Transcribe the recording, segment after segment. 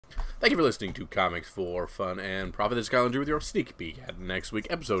Thank you for listening to Comics for Fun and Profit. This is Kyle with your sneak peek at next week,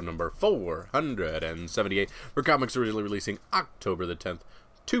 episode number 478 for comics originally releasing October the 10th,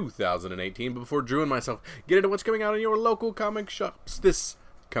 2018. But before Drew and myself get into what's coming out in your local comic shops this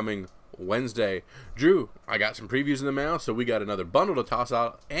coming Wednesday, Drew, I got some previews in the mail, so we got another bundle to toss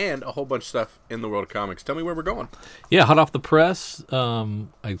out and a whole bunch of stuff in the world of comics. Tell me where we're going. Yeah, hot off the press.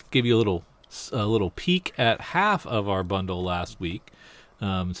 I gave you a little peek at half of our bundle last week.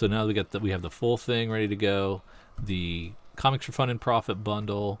 So now we have the full thing ready to go. The Comics for Fun and Profit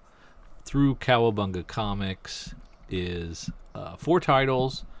bundle through Cowabunga Comics is 4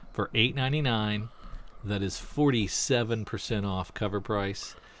 titles for $8.99. That is 47% off cover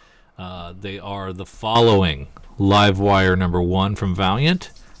price. They are the following: Livewire #1 from Valiant,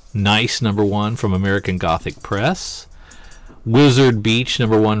 Nice #1 from American Gothic Press, Wizard Beach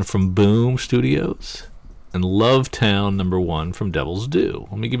 #1 from Boom Studios, and Lovetown #1 from Devil's Due.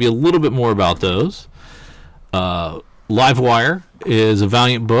 Let me give you a little bit more about those. Livewire is a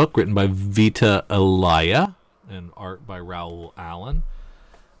Valiant book written by Vita Alaya and art by Raoul Allen.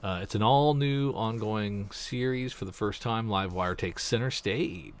 It's an all-new ongoing series. For the first time, Livewire takes center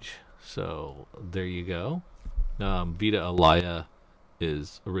stage. So there you go. Vita Alaya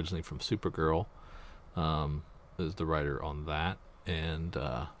is originally from Supergirl. Is the writer on that. And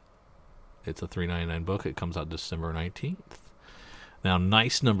it's a $3.99 book. It comes out December 19th. Now,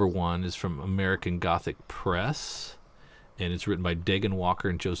 Nice #1 is from American Gothic Press, and it's written by Dagan Walker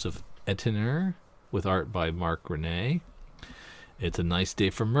and Joseph Ettinger, with art by Mark Renee. It's a Nice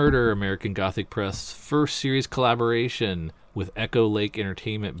Day for Murder. American Gothic Press first series collaboration with Echo Lake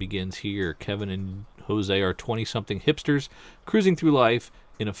Entertainment begins here. Kevin and Jose are 20-something hipsters cruising through life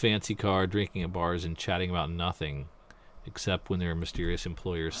in a fancy car, drinking at bars and chatting about nothing, except when their mysterious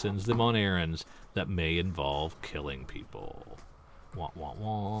employer sends them on errands that may involve killing people. Wah, wah,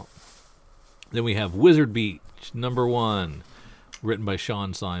 wah. Then we have Wizard Beach #1, written by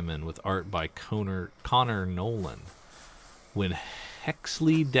Sean Simon, with art by Connor Nolan. When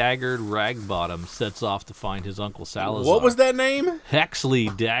Hexley Daggard Ragbottom sets off to find his Uncle Salazar. What was that name?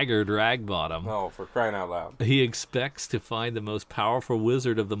 Hexley Daggard Ragbottom. Oh, for crying out loud. He expects to find the most powerful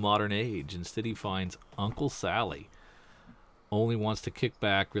wizard of the modern age. Instead, he finds Uncle Sally. Only wants to kick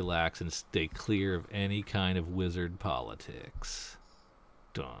back, relax, and stay clear of any kind of wizard politics.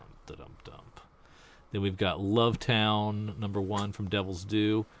 Dum, dum, dum. Then we've got Lovetown #1 from Devil's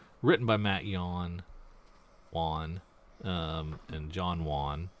Due, written by Matt Wan, and John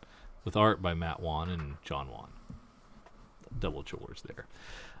Wan, with art by Matt Wan and John Wan. Double chores there.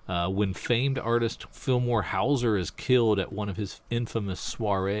 When famed artist Fillmore Hauser is killed at one of his infamous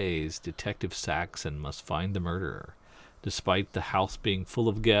soirees, Detective Saxon must find the murderer. Despite the house being full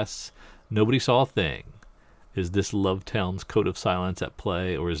of guests, nobody saw a thing. Is this Lovetown's code of silence at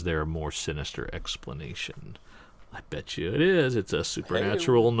play, or is there a more sinister explanation? I bet you it is. It's a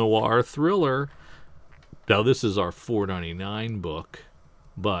supernatural noir thriller. Now, this is our $4.99 book,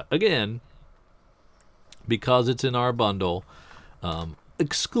 but again, because it's in our bundle,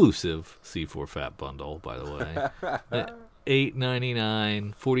 exclusive C4 Fat bundle, by the way,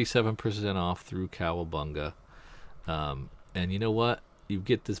 $8.99, 47% off through Cowabunga. And you know what? You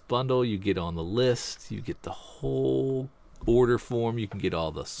get this bundle, you get on the list, you get the whole order form, you can get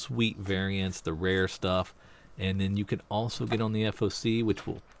all the sweet variants, the rare stuff, and then you can also get on the FOC, which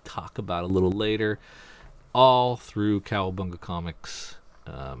we'll talk about a little later, all through Cowabunga Comics.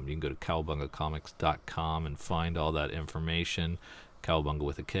 You can go to cowabungacomics.com and find all that information, Cowabunga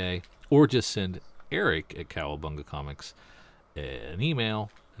with a K, or just send Eric at Cowabunga Comics an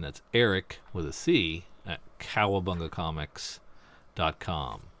email, and that's Eric with a C at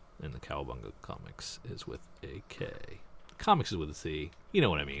cowabungacomics.com, and the Cowabunga Comics is with a K. Comics is with a C. You know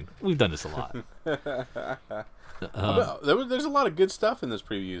what I mean. We've done this a lot. There's a lot of good stuff in this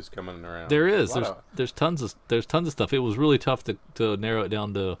previews coming around. There is. There's tons of stuff. It was really tough to narrow it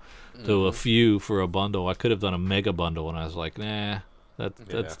down to a few for a bundle. I could have done a mega bundle, and I was like, nah,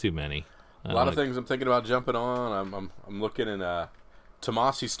 that's too many. A lot of things I'm thinking about jumping on. I'm looking in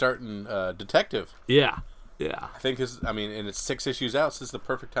Tomasi's starting Detective. Yeah. I think and it's 6 issues out, so it's the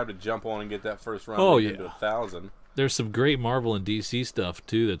perfect time to jump on and get that first run into 1,000. There's some great Marvel and DC stuff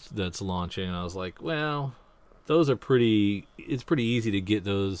too that's launching. And I was like, well, those are pretty. It's pretty easy to get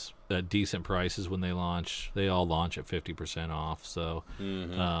those at decent prices when they launch. They all launch at 50% off, so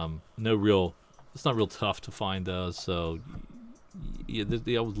it's not real tough to find those. So I was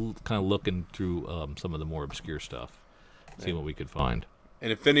kind of looking through some of the more obscure stuff, seeing what we could find.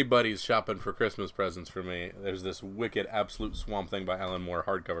 And if anybody's shopping for Christmas presents for me, there's this wicked Absolute Swamp Thing by Alan Moore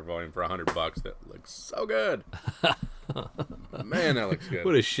hardcover volume for $100 that looks so good. Man, that looks good.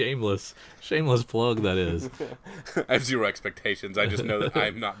 What a shameless plug that is. I have zero expectations. I just know that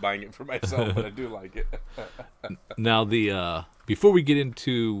I'm not buying it for myself, but I do like it. Now, before we get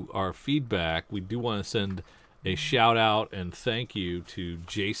into our feedback, we do want to send a shout out and thank you to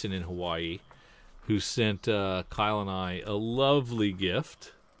Jason in Hawaii, who sent Kyle and I a lovely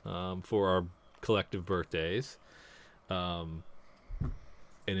gift for our collective birthdays. And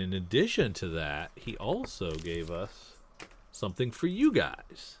in addition to that, he also gave us something for you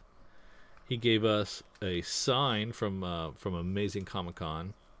guys. He gave us a sign from Amazing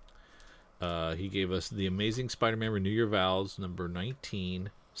Comic-Con. He gave us the Amazing Spider-Man Renew Your Vows number 19,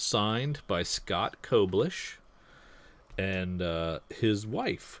 signed by Scott Koblish and his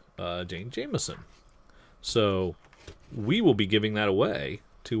wife, Jane Jameson. So we will be giving that away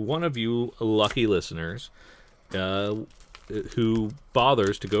to one of you lucky listeners who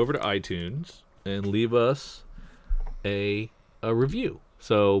bothers to go over to iTunes and leave us a review.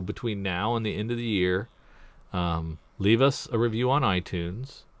 So between now and the end of the year, leave us a review on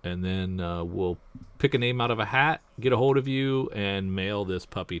iTunes, and then we'll pick a name out of a hat, get a hold of you, and mail this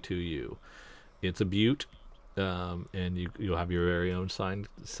puppy to you. It's a beaut. And you'll have your very own signed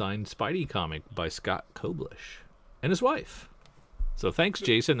Spidey comic by Scott Koblish and his wife. So thanks,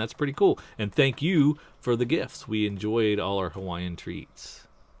 Jason. That's pretty cool. And thank you for the gifts. We enjoyed all our Hawaiian treats.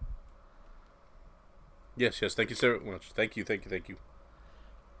 Yes. Thank you so much. Thank you.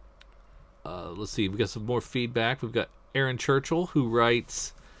 Let's see. We've got some more feedback. We've got Aaron Churchill, who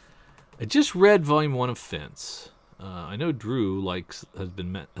writes, I just read Volume 1 of Fence. I know Drew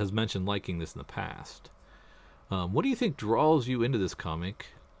has mentioned liking this in the past. What do you think draws you into this comic,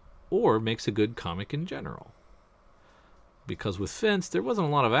 or makes a good comic in general? Because with Fence, there wasn't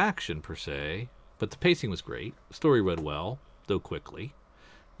a lot of action per se, but the pacing was great. The story read well, though quickly.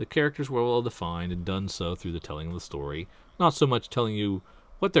 The characters were well defined and done so through the telling of the story, not so much telling you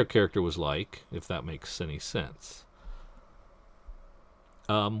what their character was like, if that makes any sense.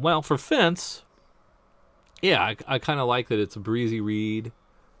 Well, for Fence, yeah, I kind of like that it's a breezy read.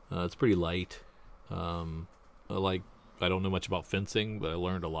 It's pretty light. I don't know much about fencing, but I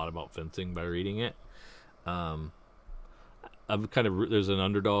learned a lot about fencing by reading it. There's an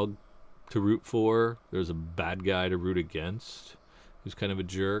underdog to root for. There's a bad guy to root against, who's kind of a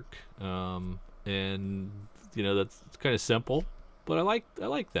jerk. And that's kind of simple, but I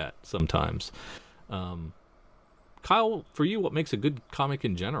like that sometimes. Kyle, for you, what makes a good comic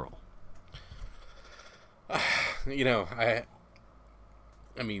in general? I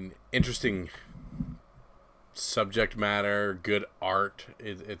mean, interesting subject matter, good art.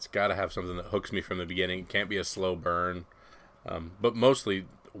 It's got to have something that hooks me from the beginning. It can't be a slow burn, but mostly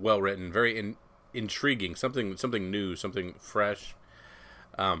well written, very intriguing, something new, something fresh.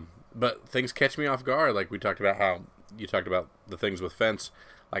 But things catch me off guard. Like we talked about, how you talked about the things with Fence.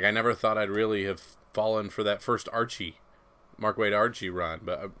 Like I never thought I'd really have fallen for that first Mark Waid Archie run,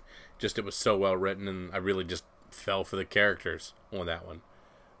 but it was so well written, and I really just fell for the characters on that one.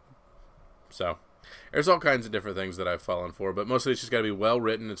 So there's all kinds of different things that I've fallen for, but mostly it's just got to be well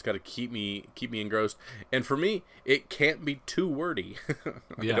written. It's got to keep me engrossed, and for me, it can't be too wordy.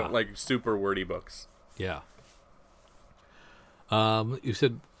 I don't like super wordy books. Yeah. You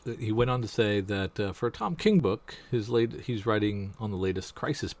said he went on to say that for a Tom King book, he's writing on the latest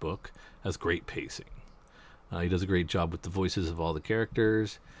Crisis book, has great pacing. He does a great job with the voices of all the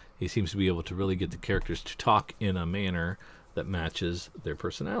characters. He seems to be able to really get the characters to talk in a manner that matches their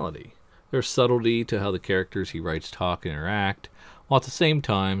personality. There's subtlety to how the characters he writes talk and interact, while at the same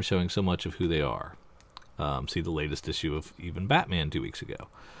time showing so much of who they are. See the latest issue of even Batman 2 weeks ago.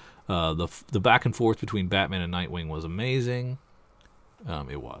 The back and forth between Batman and Nightwing was amazing.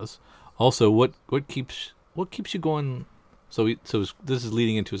 It was. Also, what keeps you going? So this is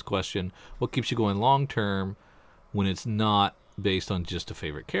leading into his question. What keeps you going long term when it's not based on just a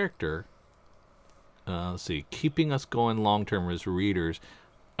favorite character? Let's see, keeping us going long term as readers.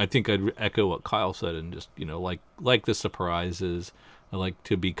 I think I'd echo what Kyle said, and just like the surprises. I like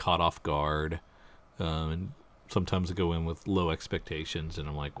to be caught off guard, and sometimes I go in with low expectations, and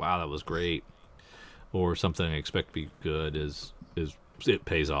I'm like, wow, that was great, or something I expect to be good is it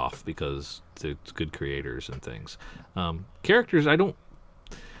pays off because it's good creators and things. Characters, I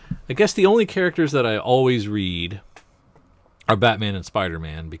guess the only characters that I always read are Batman and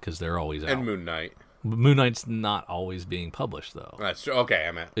Spider-Man because they're always out. And Moon Knight. Moon Knight's not always being published though. That's true. Okay,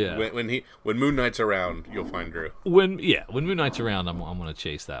 I meant when Moon Knight's around, you'll find Drew. When Moon Knight's around, I'm going to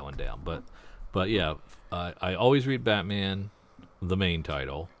chase that one down. But yeah, I always read Batman. the main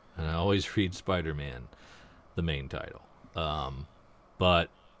title, and I always read Spider-Man, the main title. But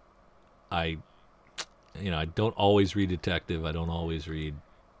I don't always read Detective. I don't always read,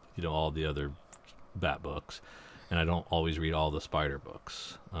 all the other Bat books, and I don't always read all the Spider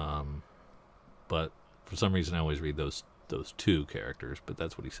books. But for some reason, I always read those two characters. But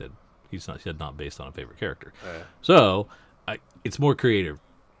that's what he said. He said not based on a favorite character. So it's more creative.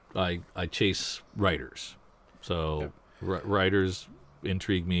 I chase writers. So writers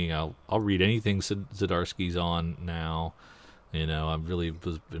intrigue me. I'll read anything Zdarsky's on now. I really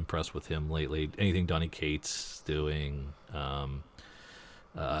was impressed with him lately. Anything Donny Cates doing.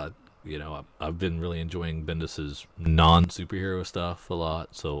 I've been really enjoying Bendis's non-superhero stuff a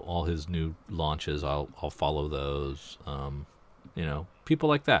lot. So all his new launches, I'll follow those. People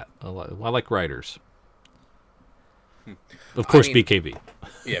like that. I like writers. Of course, BKV.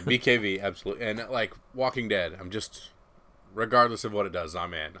 Yeah, BKV, absolutely. And like Walking Dead, I'm just, regardless of what it does,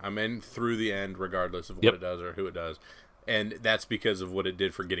 I'm in. I'm in through the end, regardless of what it does or who it does. And that's because of what it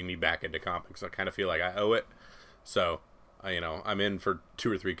did for getting me back into comics. I kind of feel like I owe it. So, I'm in for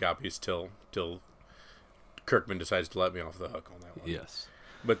 2 or 3 copies till Kirkman decides to let me off the hook on that one. Yes.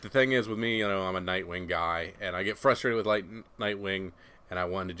 But the thing is with me, I'm a Nightwing guy, and I get frustrated with Nightwing, and I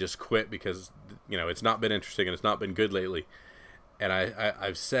wanted to just quit because, it's not been interesting and it's not been good lately. And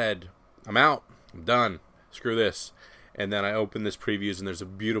I've said, I'm out. I'm done. Screw this. And then I open this previews, and there's a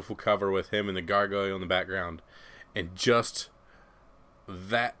beautiful cover with him and the gargoyle in the background. And just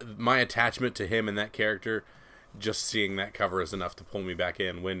that, my attachment to him and that character, just seeing that cover is enough to pull me back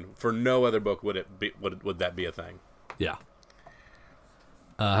in. When for no other book would that be a thing? Yeah.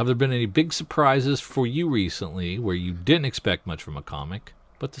 Have there been any big surprises for you recently where you didn't expect much from a comic,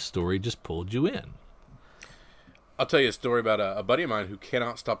 but the story just pulled you in? I'll tell you a story about a buddy of mine who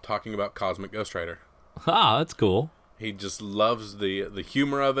cannot stop talking about Cosmic Ghost Rider. Ah, that's cool. He just loves the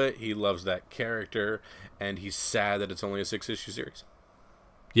humor of it. He loves that character, and he's sad that it's only a 6-issue series.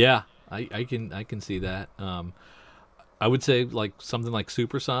 Yeah, I can see that. I would say like something like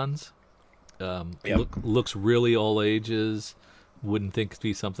Super Sons. Looks really all ages. Wouldn't think it'd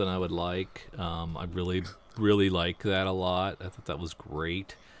be something I would like. I really like that a lot. I thought that was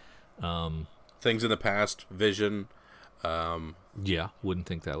great. Things in the Past, Vision. Wouldn't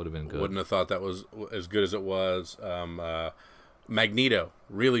think that would have been good. Wouldn't have thought that was as good as it was. Magneto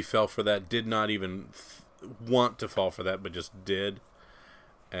really fell for that. Did not even want to fall for that, but just did.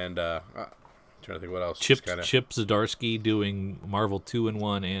 And I'm trying to think what else. Chip Zdarsky doing Marvel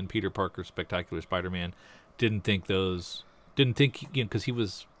 2-in-1 and Peter Parker's Spectacular Spider-Man. Didn't think because he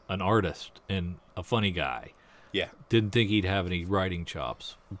was an artist and a funny guy. Yeah. Didn't think he'd have any writing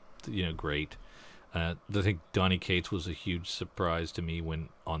chops. Great. I think Donny Cates was a huge surprise to me when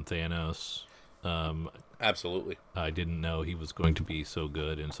on Thanos. Absolutely. I didn't know he was going to be so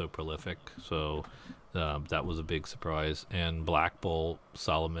good and so prolific. So that was a big surprise. And Black Bolt,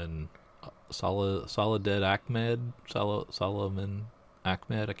 Solomon Ahmed.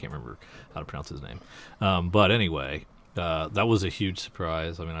 I can't remember how to pronounce his name. But anyway, that was a huge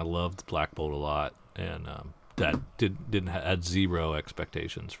surprise. I mean, I loved Black Bolt a lot, and that had zero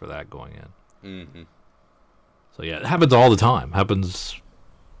expectations for that going in. Mm-hmm. So yeah, it happens all the time. Happens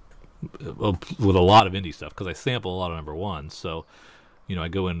with a lot of indie stuff because I sample a lot of #1s. So I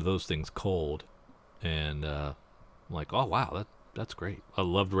go into those things cold, and I'm like, oh wow, that's great. I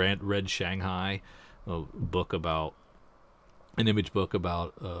loved Red Shanghai, an image book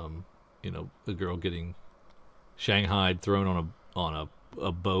about a girl getting shanghaied, thrown on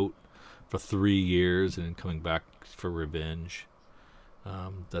a boat for 3 years, and then coming back for revenge.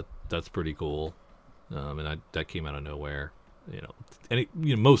 That's pretty cool, and that came out of nowhere.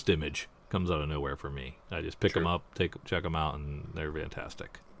 Most image comes out of nowhere for me. I just pick them up, check them out, and they're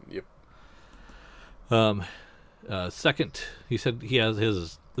fantastic. Yep. Second, he said he has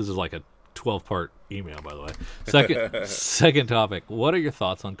his. This is like a 12-part email, by the way. Second topic. What are your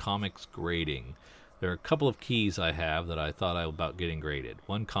thoughts on comics grading? There are a couple of keys I have that I thought about getting graded.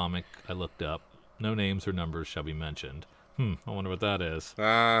 One comic I looked up. No names or numbers shall be mentioned. I wonder what that is.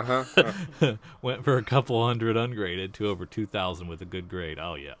 Went for a couple hundred ungraded to over 2,000 with a good grade.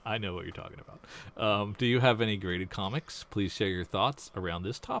 Oh, yeah, I know what you're talking about. Do you have any graded comics? Please share your thoughts around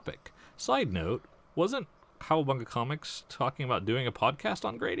this topic. Side note, wasn't Cowabunga Comics talking about doing a podcast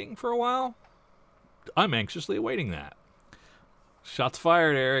on grading for a while? I'm anxiously awaiting that. Shots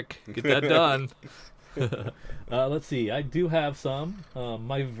fired, Eric. Get that done. Let's see. I do have some.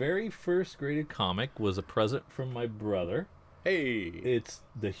 My very first graded comic was a present from my brother. Hey. It's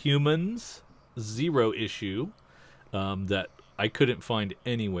the Humans 0 issue that I couldn't find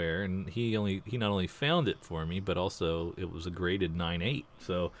anywhere, and he not only found it for me, but also it was a graded 9.8.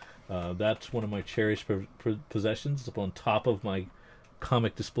 So that's one of my cherished possessions. It's up on top of my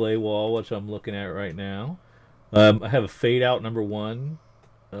comic display wall, which I'm looking at right now. I have a Fade Out #1,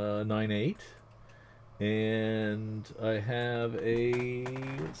 9.8. And I have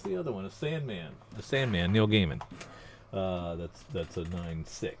what's the other one? A Sandman. The Sandman, Neil Gaiman. That's a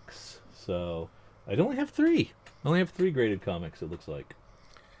 9.6. So I only have 3. I only have 3 graded comics, it looks like.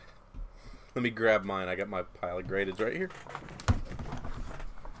 Let me grab mine. I got my pile of gradeds right here.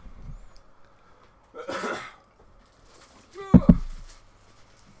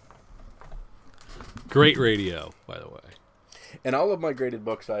 Great radio, by the way. And all of my graded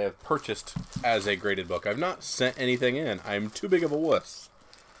books I have purchased as a graded book. I've not sent anything in. I'm too big of a wuss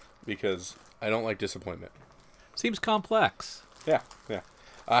because I don't like disappointment. Seems complex. Yeah.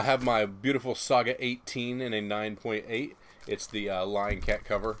 I have my beautiful Saga 18 in a 9.8. It's the Lion Cat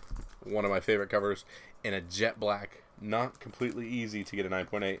cover, one of my favorite covers, in a jet black. Not completely easy to get a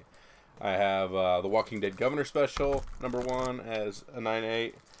 9.8. I have the Walking Dead Governor Special #1 as a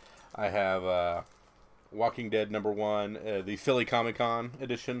 9.8. I have Walking Dead #1, the Philly Comic Con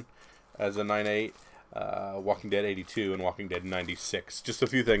edition as a 9.8. Walking Dead 82 and Walking Dead 96. Just a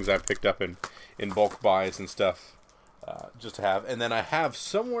few things I've picked up in bulk buys and stuff just to have. And then I have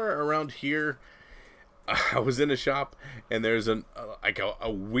somewhere around here, I was in a shop and there's a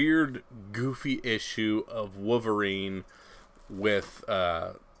weird, goofy issue of Wolverine with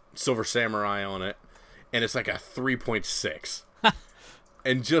Silver Samurai on it, and it's like a 3.6.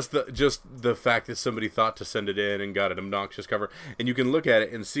 And just the fact that somebody thought to send it in and got an obnoxious cover, and you can look at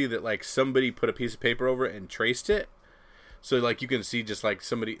it and see that like somebody put a piece of paper over it and traced it, so like you can see just like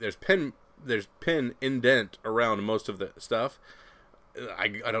somebody there's pen indent around most of the stuff. I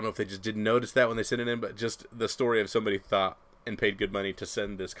don't know if they just didn't notice that when they sent it in, but just the story of somebody thought and paid good money to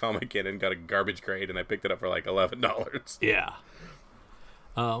send this comic in and got a garbage grade, and I picked it up for like $11. Yeah.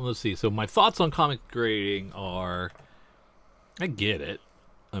 Let's see. So my thoughts on comic grading are, I get it.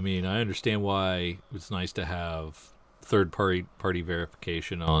 I mean, I understand why it's nice to have third-party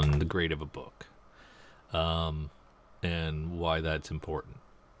verification on the grade of a book, and why that's important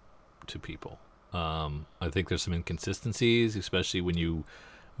to people. I think there's some inconsistencies, especially when you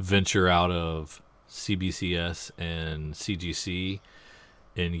venture out of CBCS and CGC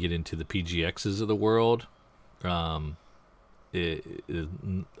and get into the PGXs of the world. I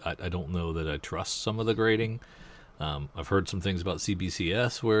don't know that I trust some of the grading. I've heard some things about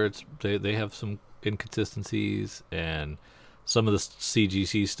CBCS where they have some inconsistencies, and some of the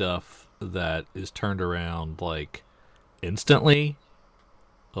CGC stuff that is turned around like instantly,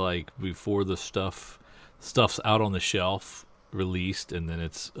 like before the stuff's out on the shelf released, and then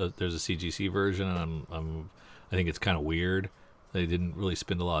there's a CGC version, and I think it's kind of weird. They didn't really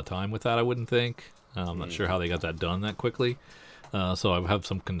spend a lot of time with that, I wouldn't think. I'm not sure how they got that done that quickly. So I have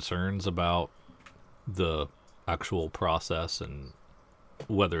some concerns about the actual process and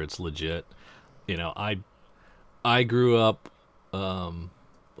whether it's legit. You know, I grew up, I'm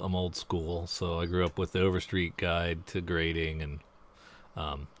old school, so I grew up with the Overstreet Guide to grading, and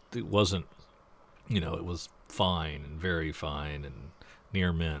it wasn't, it was fine and very fine and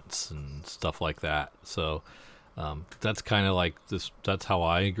near mints and stuff like that. So that's kind of like this. That's how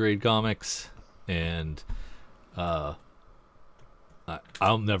I grade comics, and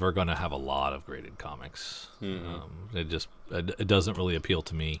I'm never going to have a lot of graded comics. It doesn't really appeal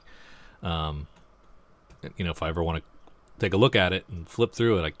to me. If I ever want to take a look at it and flip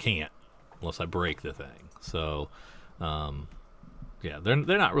through it, I can't unless I break the thing. So, yeah, they're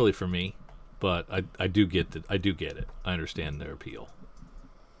not really for me, but I do get it. I understand their appeal.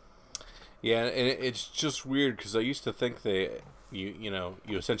 Yeah, and it's just weird because I used to think you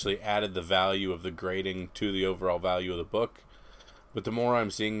essentially added the value of the grading to the overall value of the book. But the more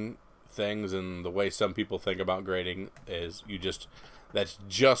I'm seeing things and the way some people think about grading is that's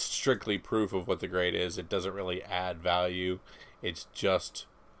just strictly proof of what the grade is. It doesn't really add value. It's just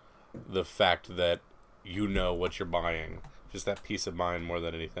the fact that you know what you're buying. Just that peace of mind more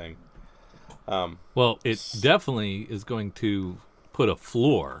than anything. Well, it definitely is going to put a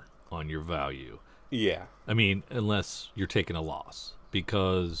floor on your value. Yeah. I mean, unless you're taking a loss,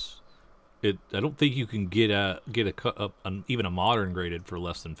 because I don't think you can get even a modern graded for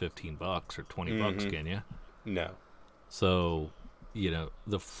less than $15 or $20, can you? No. So,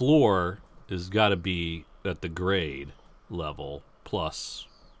 the floor has got to be at the grade level plus,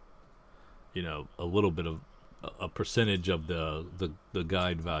 a little bit of a percentage of the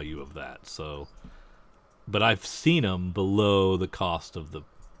guide value of that. So, but I've seen them below the cost of the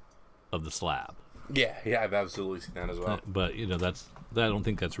slab. Yeah, I've absolutely seen that as well. But I don't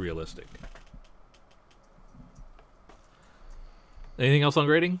think that's realistic. Anything else on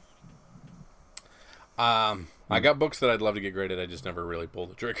grading? I got books that I'd love to get graded. I just never really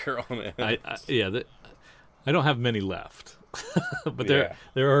pulled the trigger on it. I don't have many left, but there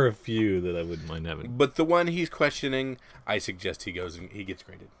are a few that I wouldn't mind having. But the one he's questioning, I suggest he goes and he gets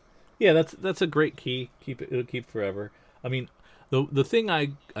graded. Yeah, that's a great key. It'll keep forever. I mean, the thing I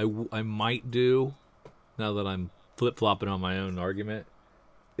might do now that I'm flip flopping on my own argument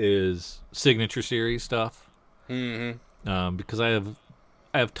is signature series stuff. Mm-hmm. Because I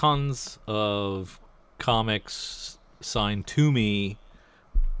have tons of comics signed to me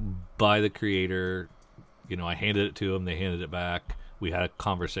by the creator. I handed it to them. They handed it back. We had a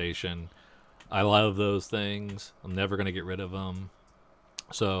conversation. I love those things. I'm never going to get rid of them.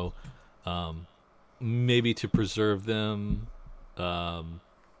 So, maybe to preserve them,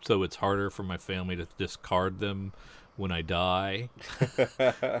 so it's harder for my family to discard them when I die.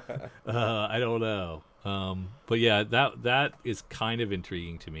 I don't know. But yeah, that is kind of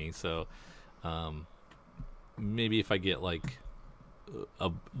intriguing to me. So, maybe if I get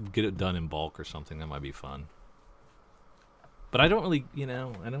get it done in bulk or something, that might be fun. But I don't really,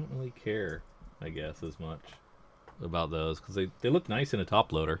 care, I guess, as much about those because they look nice in a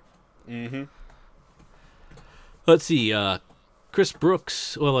top loader. Mm-hmm. Let's see. Chris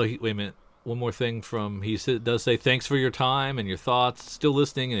Brooks. Well, wait a minute. One more thing does say thanks for your time and your thoughts. Still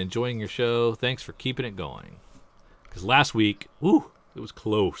listening and enjoying your show. Thanks for keeping it going. Because last week, it was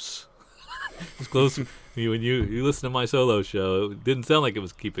close. It was close. When you listen to my solo show, it didn't sound like it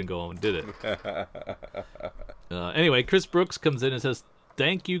was keeping going, did it? Anyway, Chris Brooks comes in and says,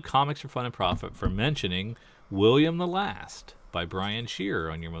 "Thank you, Comics for Fun and Profit, for mentioning William the Last by Brian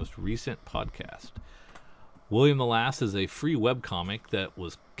Shearer on your most recent podcast. William the Last is a free webcomic that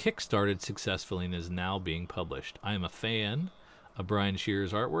was kickstarted successfully and is now being published. I am a fan of Brian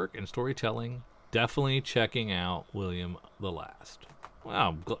Shearer's artwork and storytelling. Definitely checking out William the Last."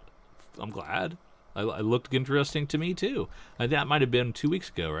 Wow, I'm glad. I looked interesting to me, too. That might have been 2 weeks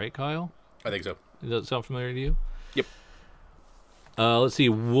ago, right, Kyle? I think so. Does that sound familiar to you? Yep. Let's see.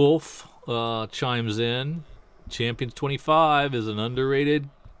 Wolf chimes in. Champions 25 is an underrated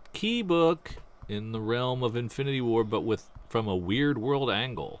key book in the realm of Infinity War, but from a weird world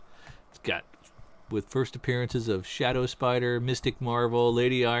angle. It's got with first appearances of Shadow Spider, Mystic Marvel,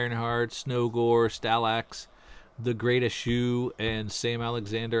 Lady Ironheart, Snowgore, Stalax, the Great Ashu, and Sam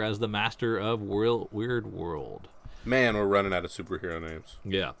Alexander as the Master of Weird World. Man, we're running out of superhero names.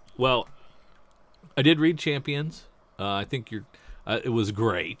 Yeah. Well, I did read Champions. I think it was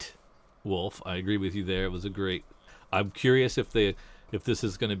great, Wolf. I agree with you there. It was a great. I'm curious if this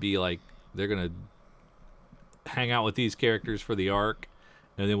is going to be like they're going to hang out with these characters for the arc,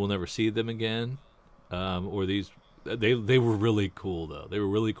 and then we'll never see them again. Or they were really cool though. They were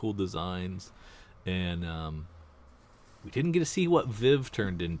really cool designs, and we didn't get to see what Viv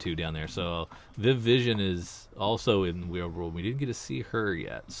turned into down there. So Viv Vision is also in Weird World. We didn't get to see her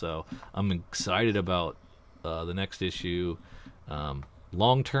yet. So I'm excited about the next issue.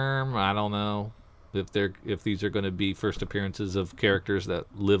 Long term, I don't know if these are going to be first appearances of characters that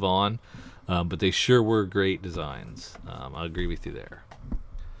live on, but they sure were great designs. I agree with you there.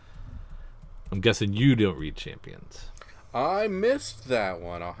 I'm guessing you don't read Champions. I missed that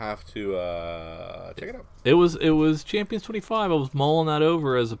one. I'll have to check it out. It was Champions 25. I was mulling that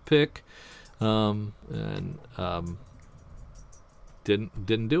over as a pick, and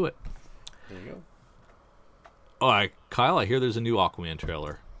didn't do it. There you go. All right, Kyle. I hear there's a new Aquaman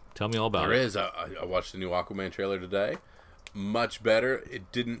trailer. Tell me all about it. There is. I watched the new Aquaman trailer today. Much better.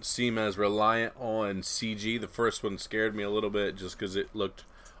 It didn't seem as reliant on CG. The first one scared me a little bit just because it looked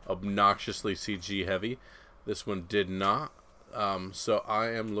obnoxiously CG heavy. This one did not. So I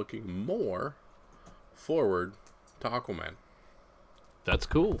am looking more forward to Aquaman. That's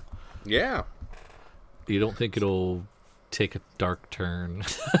cool. Yeah. You don't think it'll take a dark turn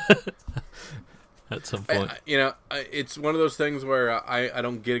at some point? It's one of those things where I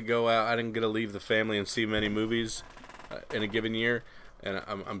don't get to go out. I didn't get to leave the family and see many movies in a given year. And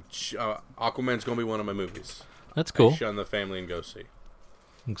Aquaman's going to be one of my movies. That's cool. I shun the family and go see.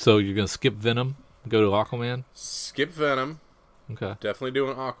 So you're going to skip Venom? Go to Aquaman? Skip Venom. Okay. Definitely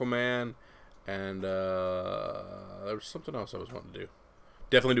doing Aquaman. And there was something else I was wanting to do.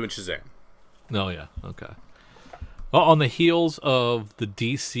 Definitely doing Shazam. Oh, yeah. Okay. Well, on the heels of the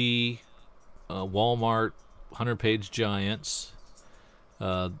DC Wal-Mart 100-page giants,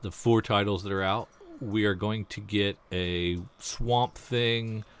 the 4 titles that are out, we are going to get a Swamp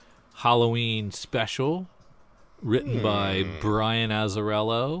Thing Halloween special written by Brian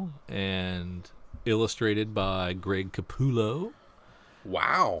Azzarello and illustrated by Greg Capullo.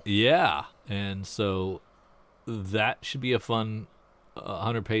 Wow. Yeah, and so that should be a fun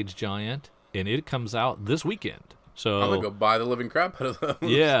 100-page giant, and it comes out this weekend. So I'm going to go buy the living crap out of those.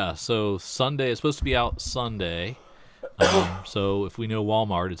 yeah, so Sunday, it's supposed to be out Sunday. So if we know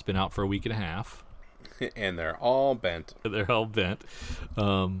Wal-Mart, it's been out for a week and a half. And they're all bent. They're all bent.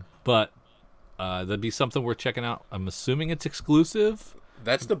 But that'd be something worth checking out. I'm assuming it's exclusive.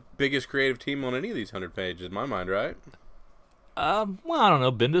 That's the biggest creative team on any of these 100 pages, in my mind, right? Well, I don't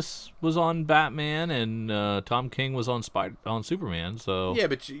know. Bendis was on Batman, and Tom King was on Superman. So Yeah,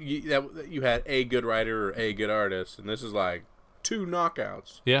 but you had a good writer or a good artist, and this is like 2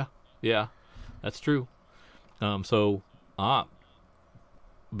 knockouts. yeah, that's true. So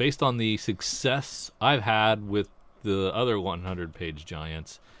based on the success I've had with the other 100-page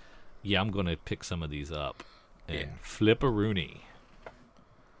giants, yeah, I'm going to pick some of these up and flip a Rooney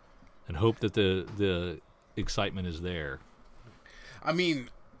and hope that the excitement is there. I mean,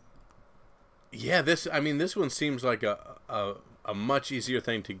 yeah, this one seems like a much easier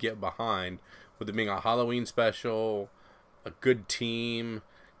thing to get behind, with it being a Halloween special, a good team,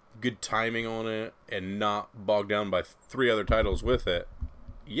 good timing on it, and not bogged down by 3 other titles with it.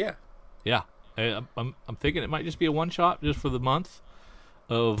 Yeah. I'm thinking it might just be a one-shot just for the month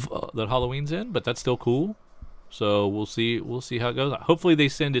of that Halloween's in, but that's still cool. So we'll see how it goes. Hopefully they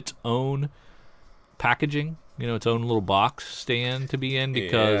send its own packaging, its own little box stand to be in,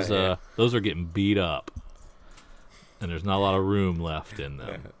 because those are getting beat up, and there's not a lot of room left in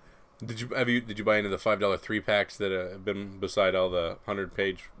them. Did you buy into the $5 3-packs that have been beside all the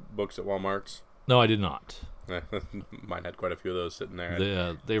 100-page books at Walmart's? No, I did not. Mine had quite a few of those sitting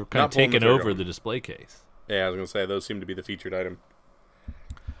there. They were kind of taking over the display case. Yeah, I was going to say, those seem to be the featured item.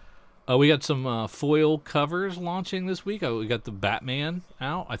 We got some foil covers launching this week. We got the Batman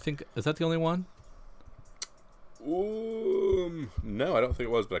out. I think, is that the only one? No, I don't think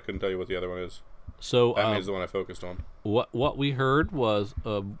it was, but I couldn't tell you what the other one is. So Batman's the one I focused on. What we heard was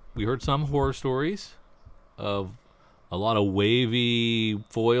we heard some horror stories of a lot of wavy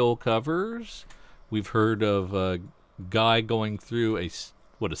foil covers. We've heard of a guy going through a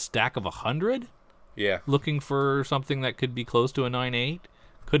stack of 100. Yeah, looking for something that could be close to a 9.8.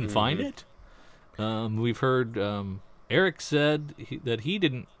 Couldn't find it. We've heard Eric said that he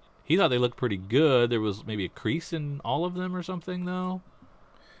thought they looked pretty good. There was maybe a crease in all of them or something, though.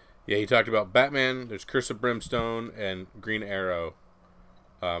 Yeah, he talked about Batman, there's Curse of Brimstone, and Green Arrow.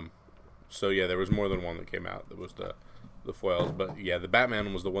 So yeah, there was more than one that came out. That was the foils, but yeah, the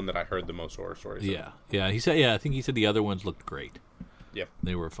Batman was the one that I heard the most horror stories. Yeah. He said, I think he said the other ones looked great. Yep,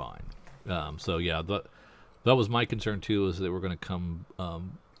 they were fine. So yeah, that was my concern too, is they were going to come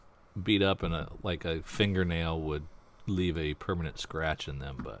beat up, and like a fingernail would leave a permanent scratch in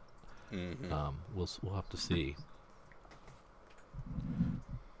them. But we'll have to see.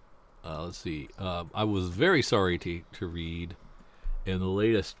 Let's see. I was very sorry to read in the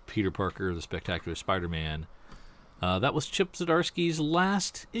latest Peter Parker, the Spectacular Spider-Man. That was Chip Zdarsky's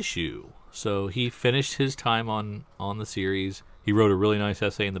last issue. So he finished his time on the series. He wrote a really nice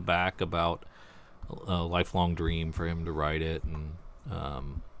essay in the back about a lifelong dream for him to write it, and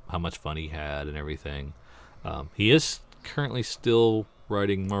how much fun he had and everything. He is currently still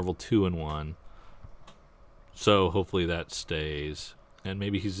writing Marvel 2-in-1. So hopefully that stays. And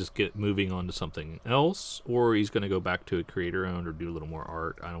maybe he's just moving on to something else, or he's going to go back to a creator-owned or do a little more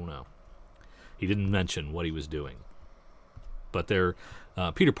art. I don't know. He didn't mention what he was doing. But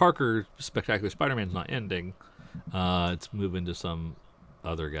Peter Parker, Spectacular Spider-Man's not ending. It's moving to some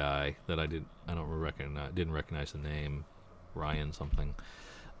other guy that didn't recognize the name, Ryan something.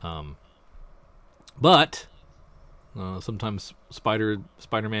 But sometimes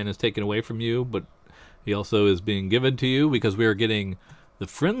Spider-Man is taken away from you, but he also is being given to you, because we are getting the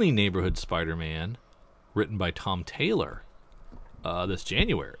Friendly Neighborhood Spider-Man, written by Tom Taylor, this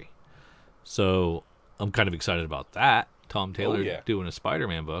January. So I'm kind of excited about that. Tom Taylor doing a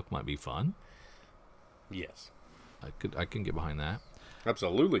Spider-Man book might be fun. Yes, I can get behind that.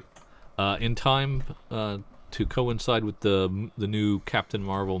 Absolutely. In time to coincide with the new Captain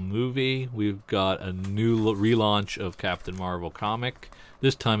Marvel movie, we've got a new relaunch of Captain Marvel comic.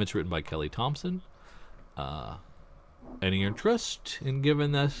 This time it's written by Kelly Thompson. Any interest in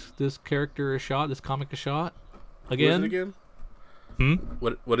giving this character a shot, this comic a shot? Again? What is it again?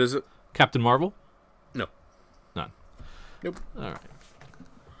 What is it? Captain Marvel? No. None. Nope. All right.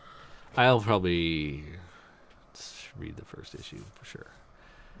 I'll probably read the first issue for sure.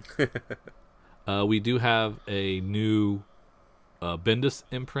 We do have a new Bendis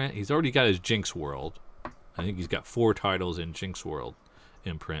imprint. He's already got his Jinx World. I think he's got 4 titles in Jinx World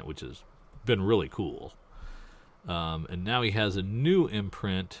imprint, which is been really cool. And now he has a new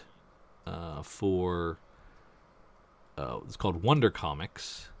imprint for it's called Wonder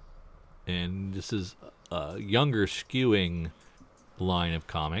Comics, and this is a younger skewing line of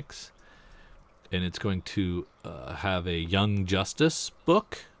comics, and it's going to have a Young Justice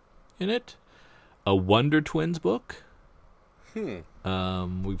book in it, a Wonder Twins book. We're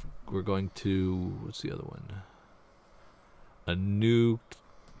going to, what's the other one? A new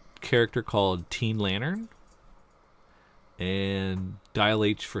character called Teen Lantern. And Dial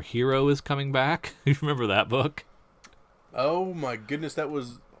H for Hero is coming back. You remember that book? Oh my goodness, that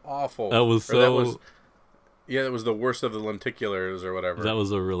was awful. That was yeah, that was the worst of the lenticulars or whatever. That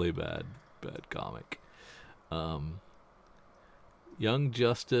was a really bad comic. Young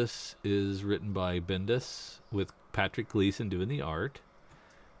Justice is written by Bendis with Patrick Gleason doing the art,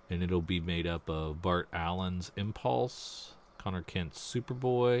 and it'll be made up of Bart Allen's Impulse, Connor Kent's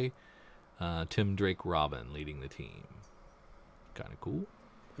Superboy, Tim Drake Robin leading the team. Kind of cool.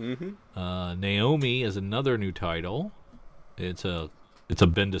 Mm-hmm. Naomi is another new title. It's a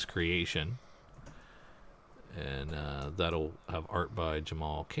Bendis creation, and that'll have art by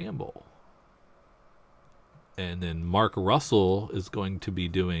Jamal Campbell. And then Mark Russell is going to be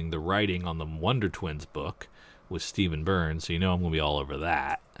doing the writing on the Wonder Twins book with Stephen Burns, so you know I'm going to be all over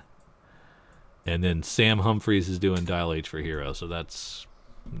that. And then Sam Humphries is doing Dial H for Hero, so that's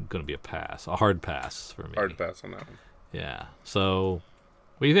going to be a hard pass for me. Hard pass on that one. Yeah. So,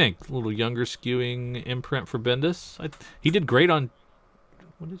 what do you think? A little younger skewing imprint for Bendis. He did great on.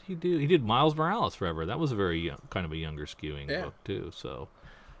 What did he do? He did Miles Morales forever. That was a very kind of a younger skewing book too. So,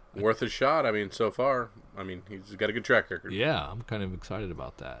 worth a shot. I mean, so far, he's got a good track record. Yeah, I'm kind of excited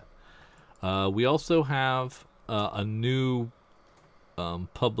about that. We also have a new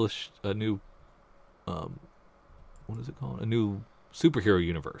published what is it called? A new superhero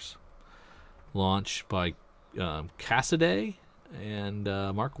universe launched by Cassaday and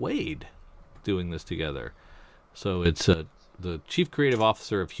Mark Waid doing this together. So it's the chief creative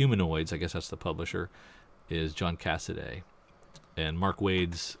officer of Humanoids, I guess that's the publisher, is John Cassaday, and Mark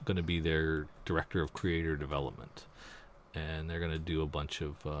Waid's going to be their director of creator development, and they're going to do a bunch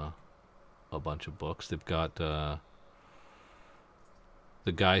of books. They've got the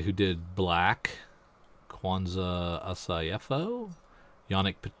guy who did Black, Kwanzaa Asayefo,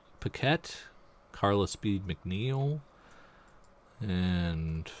 Yannick Paquette, Carla Speed McNeil,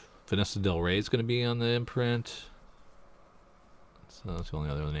 and Vanessa Del Rey is going to be on the imprint. So that's the only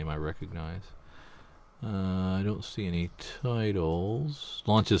other name I recognize. I don't see any titles.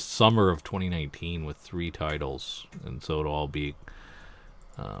 Launches summer of 2019 with 3 titles, and so it'll all be.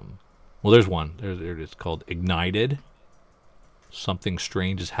 Well, there's one. There it is, called Ignited. Something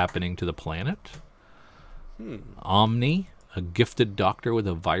strange is happening to the planet. Omni, a gifted doctor with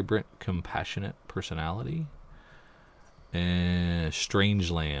a vibrant, compassionate personality. And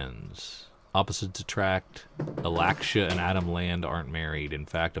Strangelands. Opposites attract. Alaxia and Adam Land aren't married. In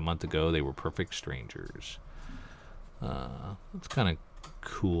fact, a month ago, they were perfect strangers. That's kind of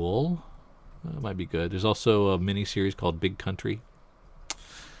cool. That might be good. There's also a mini-series called Big Country.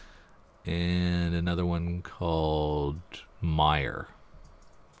 And another one called Meyer,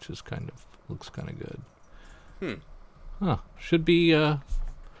 which is looks kind of good. Should be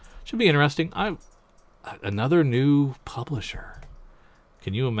interesting. Another new publisher.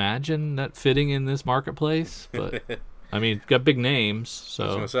 Can you imagine that fitting in this marketplace? But got big names, so I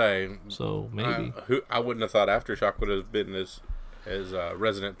was gonna say, so maybe I wouldn't have thought Aftershock would have been as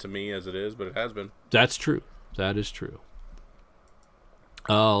resonant to me as it is, but it has been. That's true. That is true.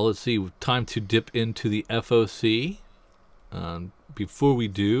 Let's see. Time to dip into the FOC. Before we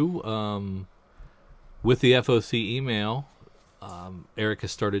do, with the FOC email, Eric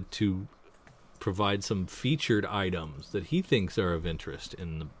has started to provide some featured items that he thinks are of interest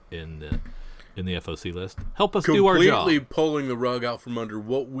in the FOC list. Help us do our job. Completely pulling the rug out from under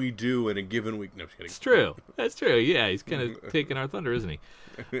what we do in a given week. No, I'm just kidding. It's true. That's true. Yeah, he's kind of taking our thunder, isn't he?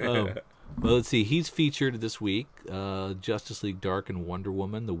 Well, let's see. He's featured this week Justice League Dark and Wonder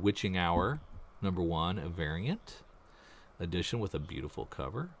Woman, The Witching Hour, #1, a variant edition with a beautiful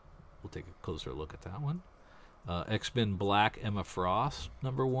cover. We'll take a closer look at that one. X-Men Black, Emma Frost,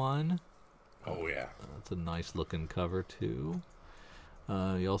 #1. Oh, yeah. That's a nice looking cover, too.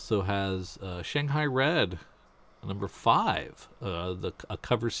 He also has Shanghai Red, #5, a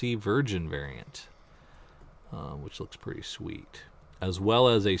Cover C Virgin variant, which looks pretty sweet. As well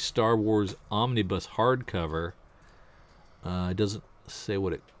as a Star Wars Omnibus hardcover. It doesn't say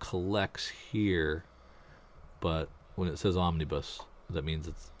what it collects here, but when it says Omnibus, that means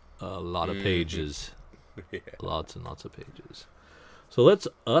it's a lot of pages. Yeah. Lots and lots of pages. So let's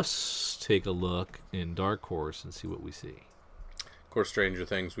us take a look in Dark Horse and see what we see. Of course, Stranger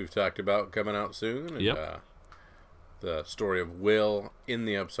Things we've talked about coming out soon. And, Yep. The story of Will in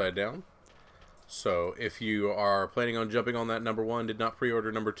the Upside Down. So if you are planning on jumping on that number 1, did not pre-order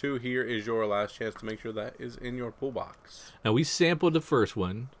number 2, here is your last chance to make sure that is in your pool box. Now, we sampled the first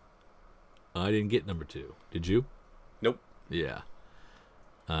one. I didn't get number 2. Did you? Nope. Yeah.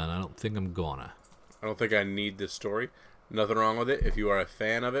 And I don't think I'm gonna. I don't think I need this story. Nothing wrong with it. If you are a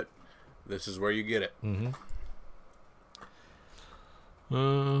fan of it, this is where you get it. Mm-hmm.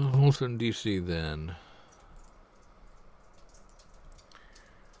 What's in DC then?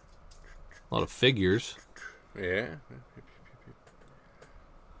 A lot of figures. Yeah.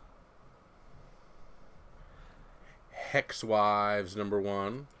 Hex Wives number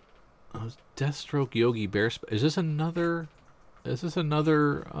 1. Deathstroke Yogi Bear. Is this another? Is this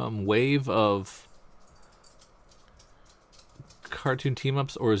another wave of cartoon team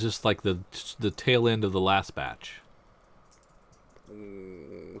ups, or is this like the tail end of the last batch?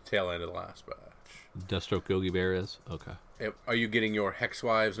 Tail end of the last batch. Deathstroke Yogi Bear is okay. Are you getting your Hex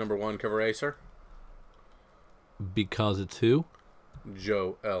Wives number 1 cover A, sir? Because it's who?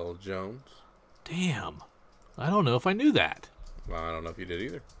 Joe L. Jones. Damn, I don't know if I knew that. Well, I don't know if you did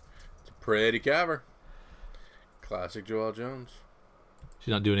either. It's a pretty cover. Classic Joe L. Jones.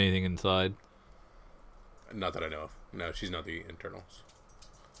 She's not doing anything inside. Not that I know of. No, she's not the Internals.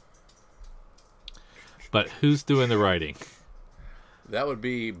 But who's doing the writing? That would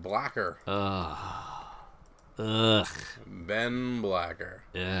be Blacker. Ugh. Ben Blacker.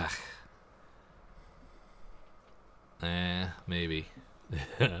 Ugh. Maybe.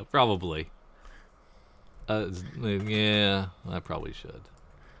 Probably. Yeah, I probably should.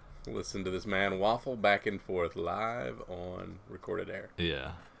 Listen to this man waffle back and forth live on recorded air.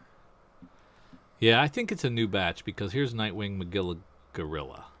 Yeah. Yeah, I think it's a new batch because here's Nightwing McGilla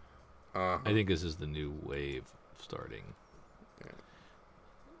Gorilla. I think this is the new wave starting. Yeah.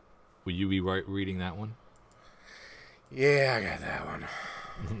 Will you be reading that one? Yeah, I got that one.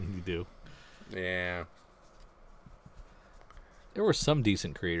 You do? Yeah. There were some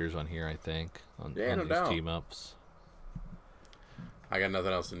decent creators on here, I think, on no these doubt. team-ups. I got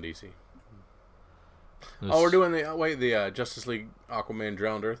nothing else in DC. We're doing the Justice League Aquaman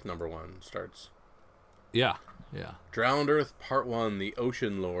Drowned Earth number 1 starts. Yeah. Drowned Earth Part 1, the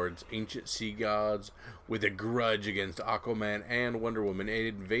Ocean Lords, ancient sea gods, with a grudge against Aquaman and Wonder Woman,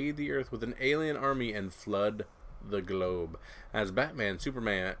 invade the Earth with an alien army and flood the globe. As Batman,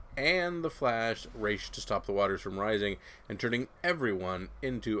 Superman, and the Flash race to stop the waters from rising and turning everyone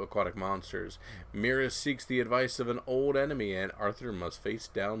into aquatic monsters, Mira seeks the advice of an old enemy, and Arthur must face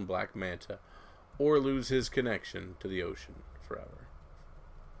down Black Manta or lose his connection to the ocean forever.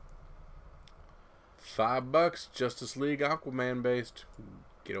 $5, Justice League Aquaman based.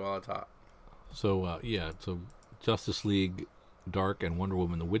 Get it while it's hot. So, so Justice League Dark and Wonder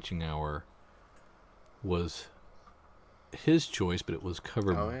Woman The Witching Hour was his choice, but it was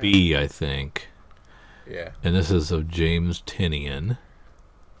cover B, I think. Yeah. And this is of James Tynion.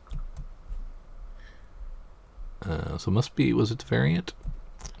 So it must be, was it the variant?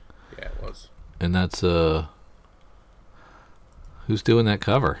 Yeah, it was. And that's, who's doing that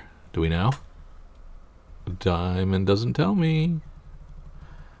cover? Do we know? Diamond doesn't tell me.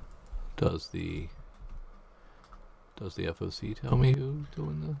 Does the FOC tell me who's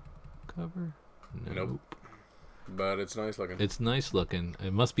doing the cover? Nope. But it's nice looking. It's nice looking.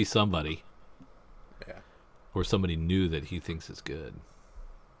 It must be somebody. Yeah. Or somebody new that he thinks is good.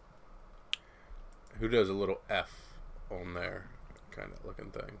 Who does a little F on there kind of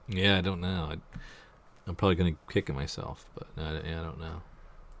looking thing? Yeah, I don't know. I'm probably going to kick it myself, but I don't know.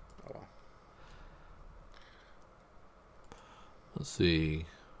 Oh, well. Let's see.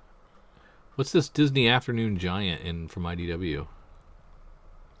 What's this Disney Afternoon Giant from IDW?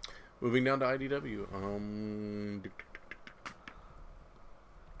 Moving down to IDW.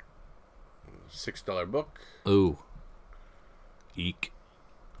 $6 book. Oh. Eek.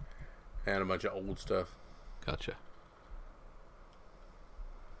 And a bunch of old stuff. Gotcha.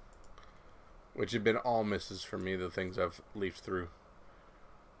 Which have been all misses for me, the things I've leafed through.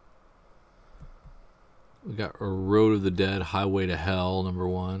 We got a Road of the Dead, Highway to Hell, number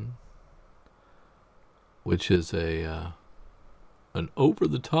 1. Which is an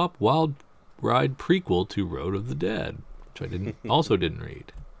over-the-top wild ride prequel to Road of the Dead, which I also didn't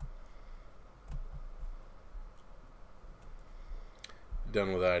read.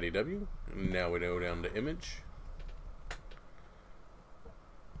 Done with IDW. Now we go down to Image.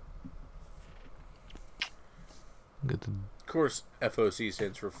 Get the Of course, FOC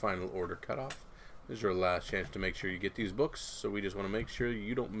stands for Final Order Cutoff. This is your last chance to make sure you get these books, so we just want to make sure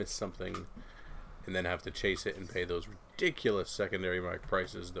you don't miss something and then have to chase it and pay those ridiculous secondary market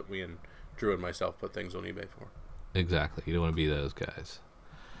prices that we and Drew and myself put things on eBay for. Exactly. You don't want to be those guys.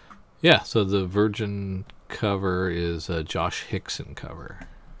 Yeah, so the Virgin cover is a Josh Hickson cover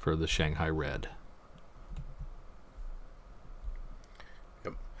for the Shanghai Red.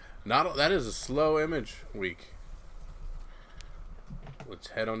 Yep. That is a slow Image week. Let's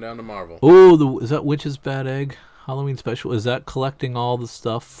head on down to Marvel. Oh, is that Witch's Bad Egg Halloween special? Is that collecting all the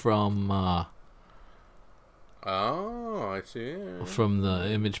stuff from Oh, I see. from the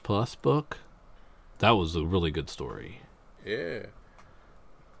Image Plus book? That was a really good story. Yeah.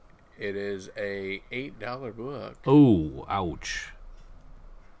 It is a $8 book. Oh, ouch.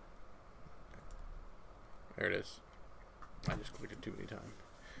 There it is. I just clicked it too many times.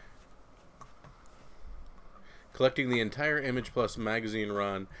 Collecting the entire Image Plus magazine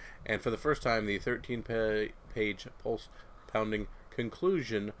run, and for the first time, the 13-page pulse-pounding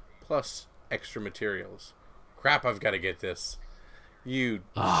conclusion plus extra materials. Crap, I've got to get this. You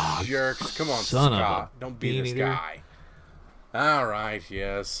jerks. Come on, Scott. Don't be this guy. All right,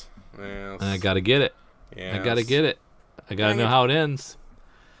 yes. I got to get it. Yes. I got to get it. I got to know how it ends.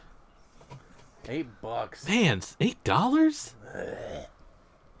 $8. Man, $8?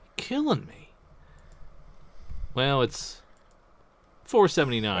 Killing me. Well, it's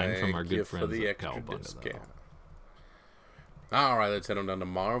 $4.79 from our good friends at Cowabunga. All right, let's head on down to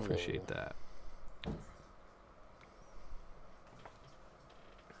Marvel. Appreciate that.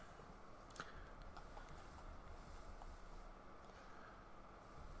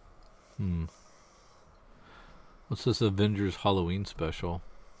 What's this Avengers Halloween special?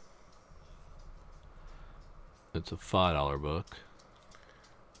 It's a $5 book.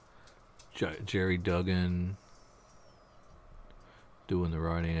 Jerry Duggan doing the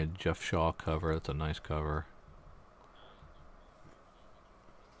writing. A Jeff Shaw cover. That's a nice cover.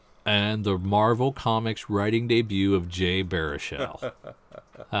 And the Marvel Comics writing debut of Jay Baruchel.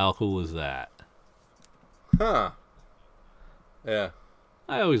 How cool is that? Huh. Yeah.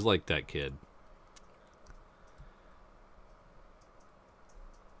 I always liked that kid.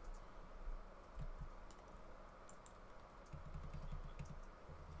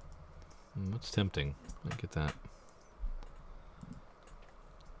 What's tempting? I get that.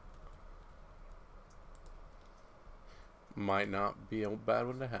 Might not be a bad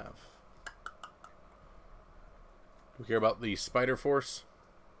one to have. We hear about the Spider Force.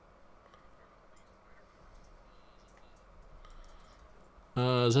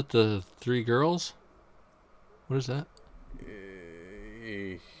 Is that the 3 girls? What is that?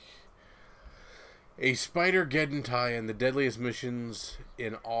 A Spider-Geddon tie-in, the deadliest missions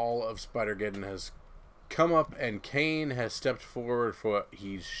in all of Spider-Geddon, has come up, and Kane has stepped forward for what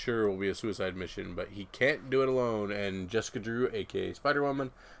he's sure will be a suicide mission, but he can't do it alone, and Jessica Drew, aka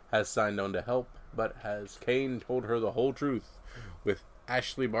Spider-Woman, has signed on to help, but has Kane told her the whole truth, with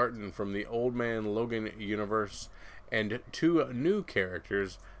Ashley Barton from the Old Man Logan universe, and 2 new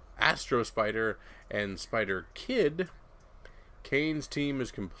characters, Astro Spider and Spider Kid. Kane's team is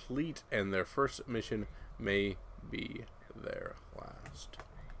complete, and their first mission may be their last.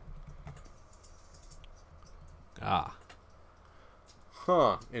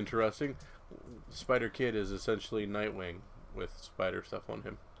 Huh, interesting. Spider Kid is essentially Nightwing with spider stuff on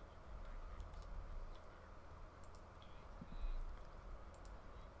him.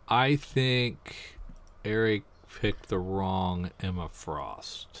 I think Eric picked the wrong Emma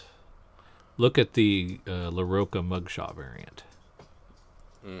Frost. Look at the LaRocca mugshot variant.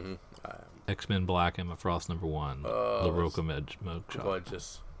 Mm-hmm. X-Men Black Emma Frost #1. LaRocca mugshot.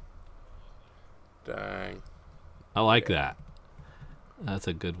 Gorgeous. Dang. I like that. That's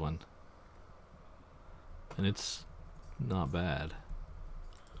a good one. And it's not bad.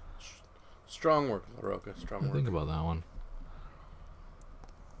 Strong work, LaRocca. Strong work. Think about that one.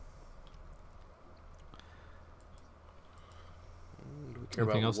 Do we care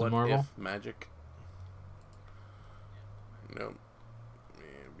Anything about else in what Marvel? if magic? Nope. Yeah,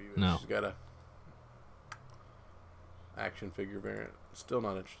 No. She's got a action figure variant. Still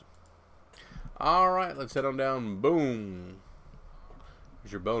not interested. All right, let's head on down. Boom.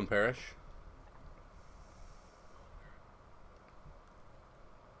 Here's your Bone Parish.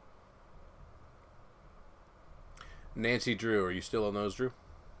 Nancy Drew, are you still on those, Drew?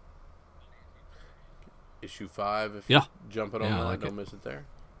 Issue 5. If Yeah. you jump it on Yeah, I that, like don't it. miss it there.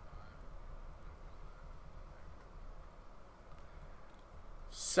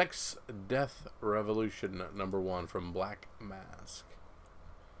 Sex Death Revolution #1 from Black Mask.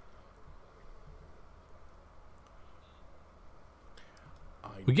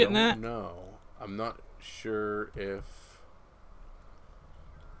 We getting that? No. I'm not sure if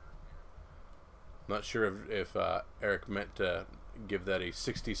Eric meant to give that a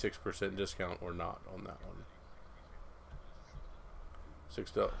 66% discount or not on that one.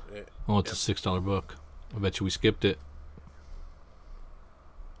 $6. Oh, it's a $6 book. I bet you we skipped it.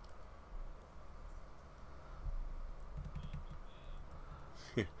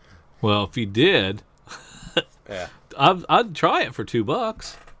 Well, if you did, yeah, I'd try it for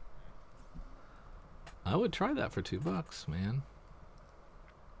 $2. I would try that for $2, man.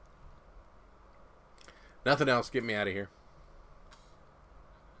 Nothing else. Get me out of here.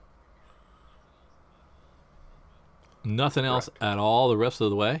 Nothing else at all the rest of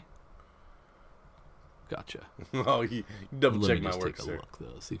the way? Gotcha. Oh, you double check my work, sir. Let me just take a look,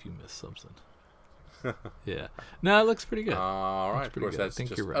 though, see if you missed something. Yeah. No, it looks pretty good. All right. Of course, good. that's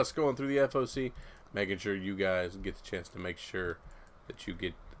just right. Us going through the FOC, making sure you guys get the chance to make sure that you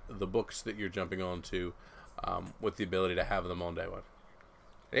get the books that you're jumping on to with the ability to have them on day one.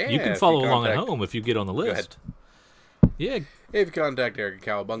 Yeah, you can follow along at home if you get on the list. Yeah. If you contact Eric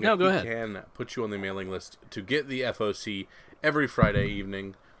Cowabunga, he can put you on the mailing list to get the FOC every Friday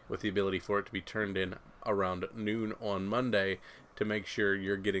evening with the ability for it to be turned in around noon on Monday to make sure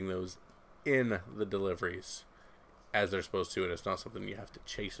you're getting those in the deliveries as they're supposed to, and it's not something you have to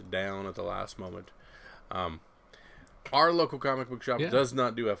chase it down at the last moment. Our local comic book shop does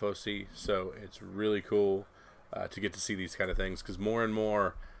not do FOC, so it's really cool to get to see these kind of things, because more and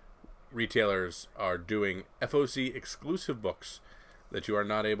more retailers are doing FOC exclusive books that you are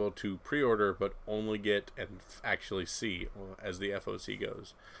not able to pre-order but only get and actually see as the FOC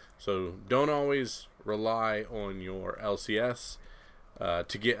goes. So don't always rely on your LCS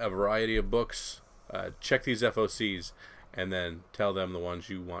to get a variety of books. Check these FOCs and then tell them the ones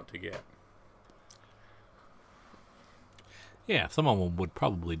you want to get. Yeah, some of them would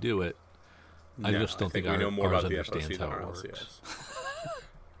probably do it. I just don't think we know more about the FOC than our LCS.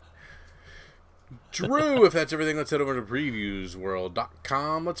 Drew, if that's everything, let's head over to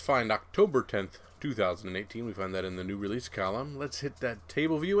previewsworld.com. Let's find October 10th, 2018. We find that in the new release column. Let's hit that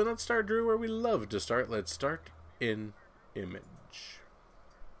table view and let's start, Drew, where we love to start. Let's start in Image.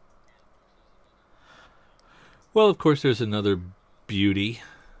 Well, of course, there's another Beauty.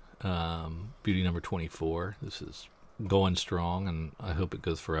 Beauty number 24. This is going strong, and I hope it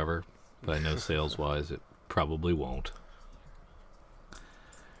goes forever. But I know sales-wise, it probably won't.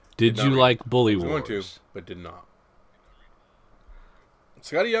 Did you like Bully Wars? I was going to, but did not.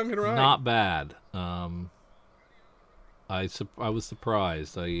 Scotty Young can ride. Not bad. I was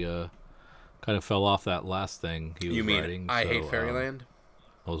surprised. I kind of fell off that last thing he was writing. I Hate Fairyland?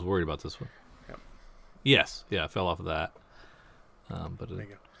 I was worried about this one. Yep. Yes. Yeah, I fell off of that. But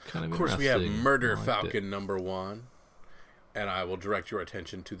kind of course, we have Murder Falcon number 1. And I will direct your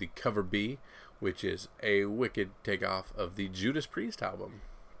attention to the cover B, which is a wicked takeoff of the Judas Priest album.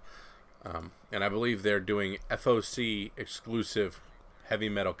 And I believe they're doing FOC exclusive heavy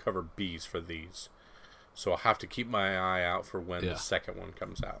metal cover Bs for these. So I'll have to keep my eye out for when the second one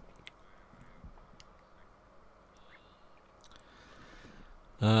comes out.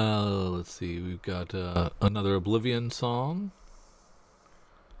 Let's see. We've got another Oblivion song.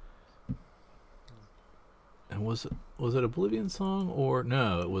 And was it Oblivion song or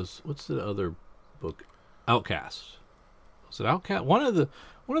no? It was, what's the other book? Outcast. Was it Outcast? One of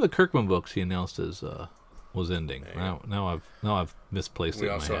the Kirkman books he announced was ending. Now I've misplaced it. We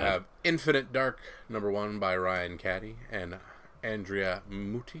in also my head. have Infinite Dark number 1 by Ryan Caddy and Andrea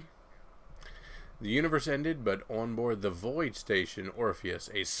Muti. The universe ended, but on board the Void Station Orpheus,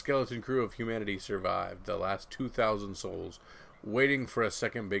 a skeleton crew of humanity survived the last 2,000 souls, waiting for a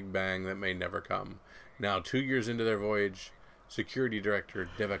second Big Bang that may never come. Now, 2 years into their voyage, security director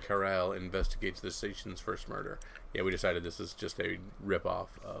Deva Carell investigates the station's first murder. Yeah, we decided this is just a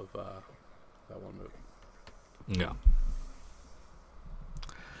rip-off of that one movie. Yeah.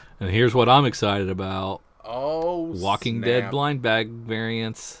 And here's what I'm excited about. Oh, Walking Dead blind bag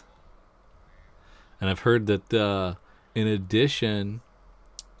variants. And I've heard that in addition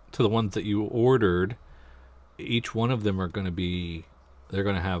to the ones that you ordered, each one of them are going to be, they're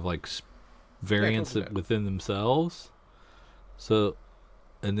going to have like variants within themselves. So,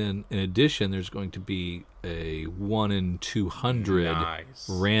 and then in addition, there's going to be a 1 in 200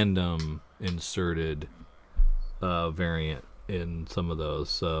 random inserted variant in some of those.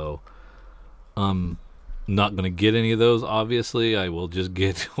 So, not going to get any of those, obviously. I will just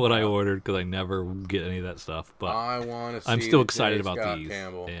get what I ordered because I never get any of that stuff. But I want to see I'm still excited about these.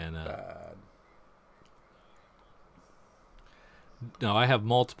 Campbell. And now I have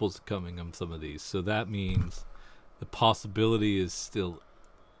multiples coming on some of these, so that means the possibility is still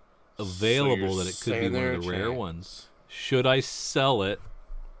available that it could be one of the rare ones. Should I sell it?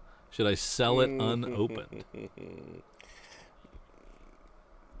 Should I sell it unopened?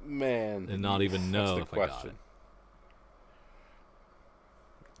 Man. And not even know if question.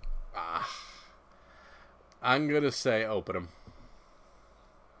 I got it. I'm going to say open them.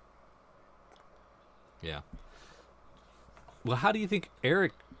 Yeah. Well, how do you think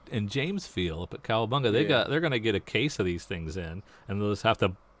Eric and James feel up at Cowabunga? They're going to get a case of these things in, and they'll just have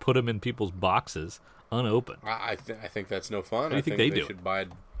to put them in people's boxes unopened. I think that's no fun. How do you think they do? Should buy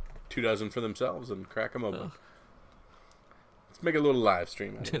 2 dozen for themselves and crack them open. Let's make a little live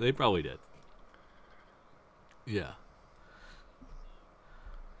stream out of it. They probably did. Yeah.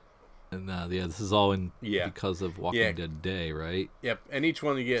 And this is all because of Walking Dead Day, right? Yep, and each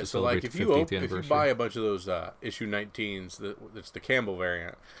one you get. So, like, if you buy a bunch of those issue 19s, that's the Campbell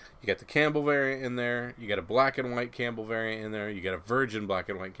variant. You got the Campbell variant in there. You got a black and white Campbell variant in there. You got a virgin black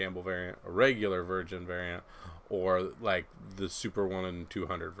and white Campbell variant, a regular virgin variant, or like the Super 1 in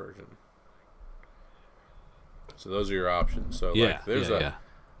 200 version. So those are your options. So there's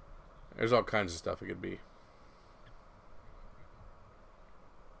all kinds of stuff it could be.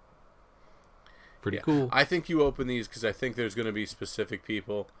 Pretty cool. I think you open these because I think there's going to be specific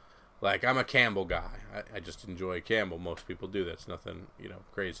people. Like, I'm a Campbell guy. I just enjoy Campbell. Most people do. That's nothing,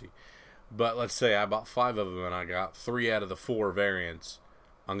 crazy. But let's say I bought 5 of them and I got 3 out of the 4 variants.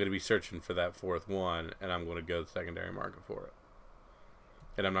 I'm going to be searching for that 4th one, and I'm going to go to the secondary market for it.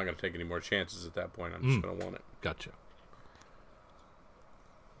 And I'm not going to take any more chances at that point. I'm just going to want it. Gotcha.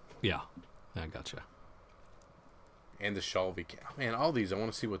 Yeah, I gotcha. And the Shalvey. Man, all these, I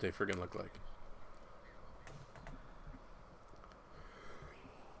want to see what they friggin' look like.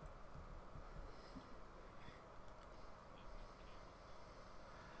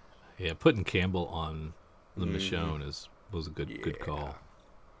 Yeah, putting Campbell on the Michonne was a good call.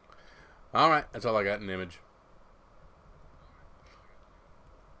 All right, that's all I got in Image.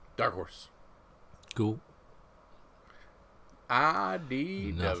 Dark Horse. Cool.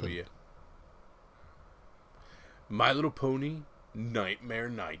 IDW. Nothing. My Little Pony Nightmare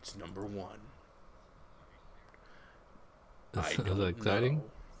Nights #1. Is that exciting?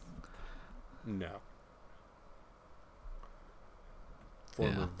 No.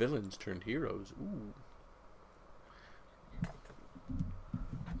 Former villains turned heroes. Ooh.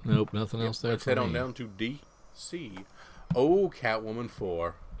 Nope, nothing else there. Let's head on down to DC. Oh, Catwoman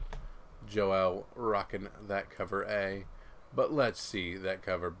 4. Joelle rocking that cover A. But let's see that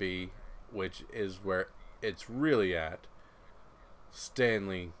cover B, which is where it's really at.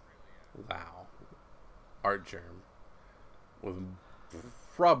 Stanley Lau. Art Germ. With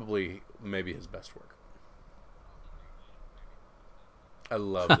probably maybe his best work. I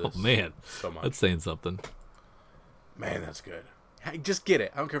love this so much. That's saying something. Man, that's good. Hey, just get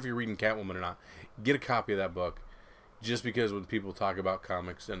it. I don't care if you're reading Catwoman or not. Get a copy of that book. Just because when people talk about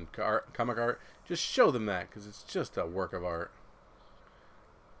comics and comic art, just show them that, because it's just a work of art.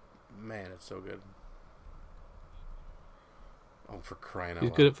 Man, it's so good. Oh, for crying out loud.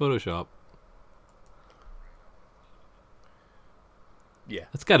 He's good at Photoshop. Yeah.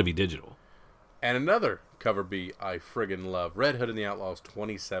 It's got to be digital. And another cover B I friggin' love. Red Hood and the Outlaws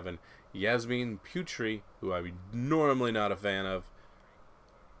 27. Yasmin Putri, who I'm normally not a fan of.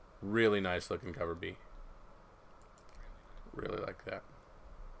 Really nice looking cover B. Really like that.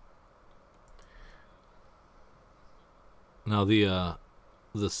 Now the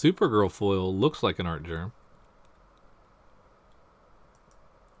Supergirl foil looks like an Art Germ.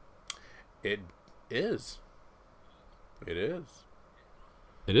 It is. It is.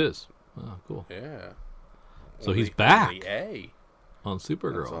 It is. Oh, cool. Yeah. So he's back A. on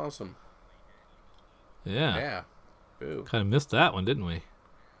Supergirl. That's awesome. Yeah. Yeah. Ooh. Kind of missed that one, didn't we?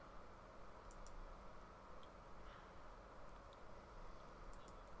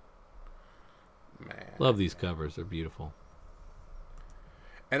 Man. Love these covers. They're beautiful.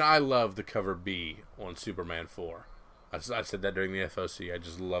 And I love the cover B on Superman 4. I said that during the FOC. I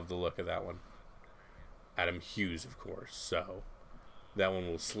just love the look of that one. Adam Hughes, of course. So that one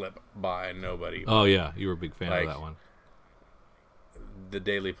will slip by nobody. Oh, yeah. You were a big fan of that one. The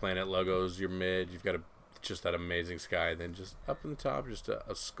Daily Planet logo's your mid. You've got just that amazing sky. Then just up in the top, just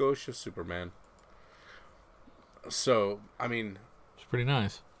a Scotia Superman. So, I mean... It's pretty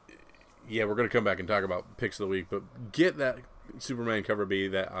nice. Yeah, we're going to come back and talk about picks of the week. But get that Superman cover B,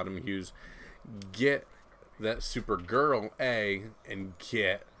 that Adam Hughes. Get that Supergirl A. And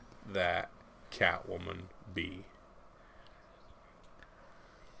get that Catwoman B.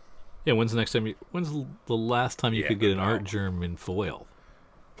 Yeah, when's the last time you could get an Art Germ in foil?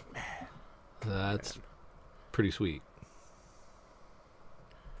 That's pretty sweet.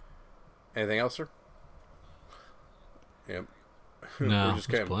 Anything else, sir? Yep. No, We're just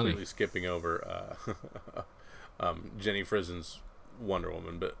there's completely plenty. skipping over Jenny Frizen's Wonder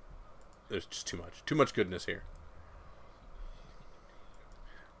Woman, but there's just too much goodness here.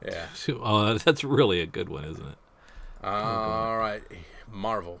 Yeah. Oh, that's really a good one, isn't it? All right,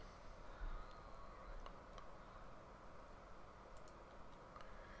 Marvel.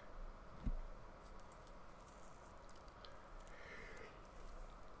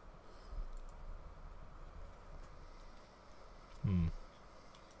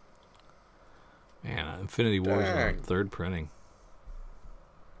 Man, Infinity Wars is on Dang. third printing.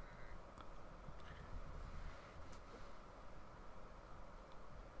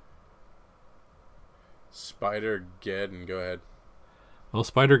 Spider-Geddon, go ahead. Well,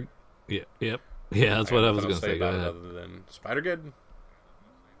 Spider. Yeah, yep. Yeah, that's what I was going going to say. Go about it ahead. other than Spider-Geddon.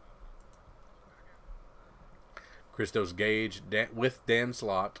 Christos Gage with Dan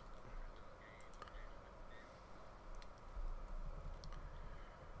Slott.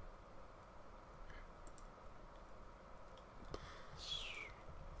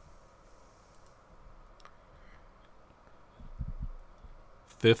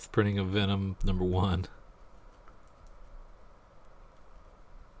 Fifth printing of Venom #1.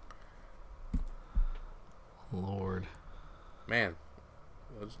 Lord. Man.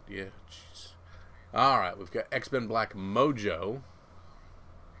 Yeah, jeez. All right, we've got X-Men Black Mojo.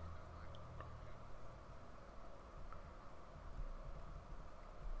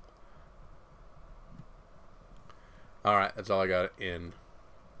 All right, that's all I got in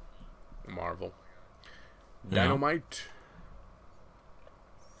Marvel. Yeah. Dynamite.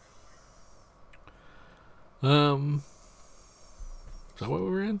 Is that what we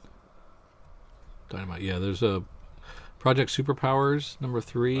were in? Dynamite. Yeah, there's a Project Superpowers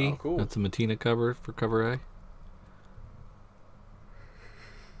 #3. Oh, cool. That's a Matina cover for cover A.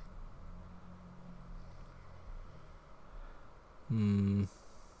 Nope.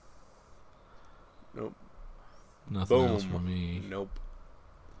 Nothing Boom. else for me. Nope.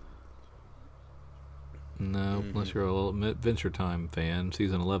 No, unless you're a Adventure Time fan.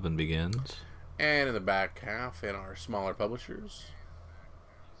 Season 11 begins. And in the back half, in our smaller publishers.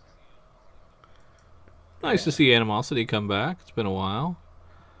 Nice to see Animosity come back. It's been a while.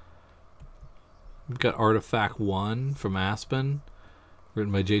 We've got Artifact 1 from Aspen,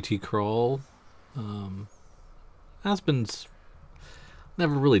 written by J.T. Kroll. Aspen's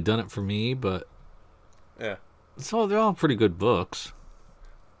never really done it for me, but Yeah. so they're all pretty good books.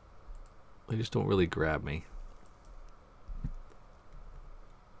 They just don't really grab me.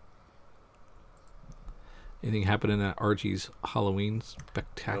 Anything happening at Archie's Halloween Nope,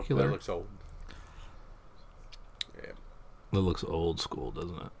 Spectacular? that looks old. Yeah. That looks old school,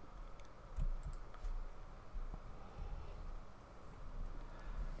 doesn't it?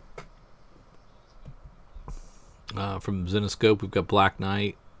 From Zenoscope, we've got Black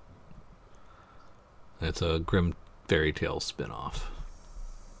Knight. It's a Grim Fairy Tale spinoff.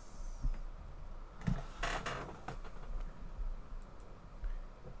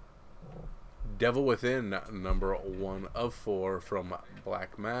 Devil Within, #1 of 4 from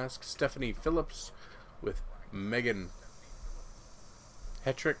Black Mask. Stephanie Phillips with Megan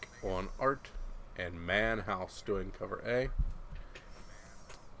Hetrick on art, and Man House doing cover A.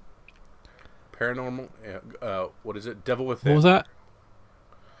 Paranormal, what is it? Devil Within. What was that?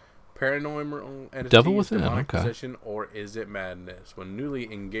 Paranormal entities, Devil Within, demonic okay. possession, or is it madness? When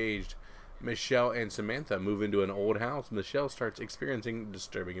newly engaged Michelle and Samantha move into an old house, Michelle starts experiencing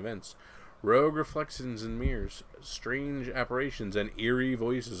disturbing events. Rogue reflections in mirrors, strange apparitions, and eerie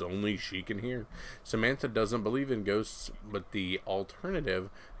voices only she can hear. Samantha doesn't believe in ghosts, but the alternative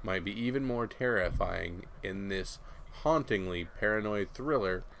might be even more terrifying in this hauntingly paranoid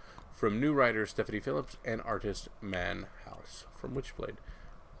thriller from new writer Stephanie Phillips and artist Man House from Witchblade.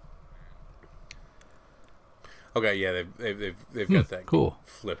 Okay, yeah, they've got that cool.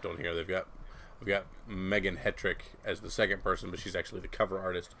 flipped on here. We've got Megan Hetrick as the second person, but she's actually the cover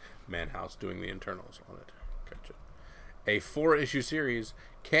artist. Man House doing the internals on it. Gotcha. A 4-issue series.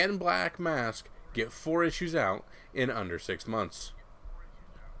 Can Black Mask get 4 issues out in under 6 months?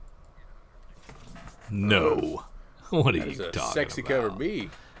 No. What are That you is a talking sexy about? cover B.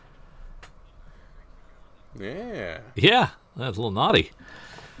 Yeah. Yeah, that's a little naughty.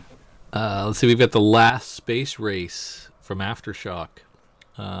 Let's see, we've got The Last Space Race from Aftershock.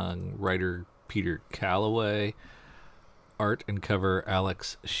 Writer Peter Calloway. Art and cover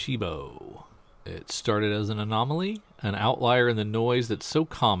Alex Shibo. It started as an anomaly, an outlier in the noise that's so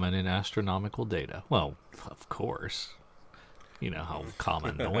common in astronomical data. Well, of course. You know how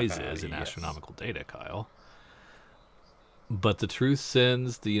common noise is in Yes. astronomical data, Kyle. but the truth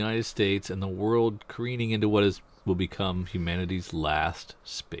sends the United States and the world careening into what will become humanity's last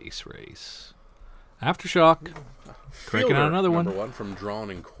space race. Aftershock. Cranking out another number one. one from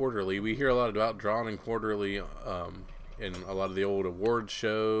Drawn and Quarterly. We hear a lot about Drawn and Quarterly in a lot of the old award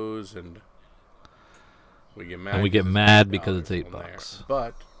shows, and we get mad. And we get mad because it's $8.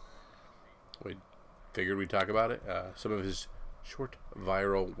 But we figured we'd talk about it. Some of his short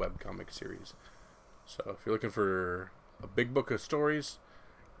viral webcomic series. So if you're looking for a big book of stories,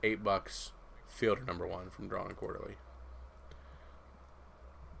 $8. Fielder number one from Drawn and Quarterly.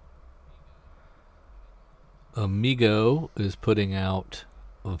 Amigo is putting out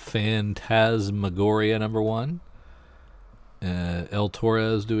Phantasmagoria number one. El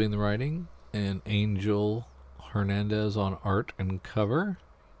Torres doing the writing, and Angel Hernandez on art and cover.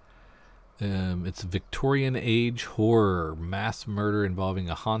 It's Victorian age horror, mass murder involving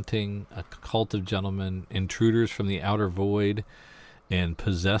a haunting, a cult of gentlemen, intruders from the outer void, and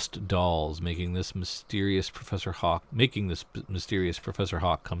possessed dolls, making this mysterious Professor Hawk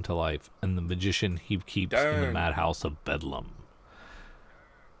come to life, and the magician he keeps in the madhouse of Bedlam.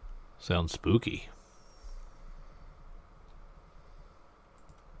 Sounds spooky.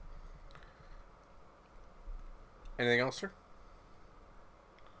 Anything else, sir?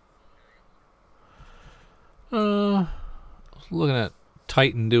 I was looking at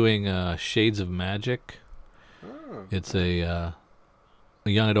Titan doing Shades of Magic. Oh. It's a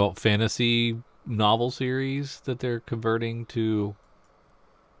young adult fantasy novel series that they're converting to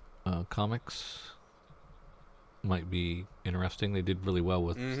comics. Might be interesting. They did really well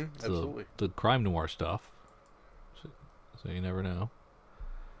with the crime noir stuff. So you never know.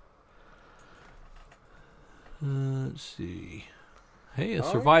 Let's see. Hey, a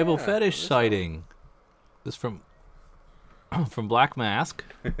survival fetish sighting. This from Black Mask.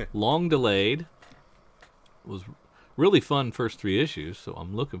 Long delayed. Was really fun first 3 issues, so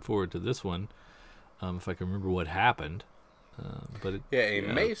I'm looking forward to this one. If I can remember what happened. But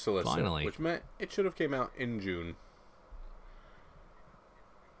May solicit, finally, which meant it should have came out in June.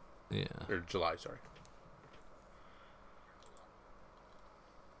 Yeah. Or July, sorry.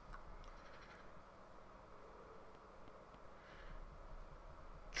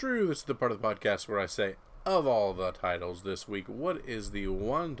 Drew, this is the part of the podcast where I say, of all the titles this week, what is the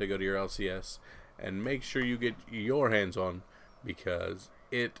one to go to your LCS and make sure you get your hands on, because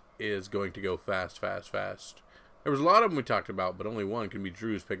it is going to go fast, fast, fast. There was a lot of them we talked about, but only one can be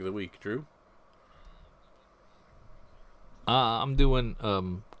Drew's pick of the week. Drew? I'm doing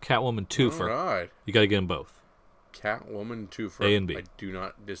Catwoman 2 for. All right. You got to get them both. Catwoman 2 for. A and B. I do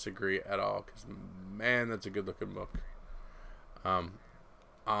not disagree at all, because, man, that's a good-looking book.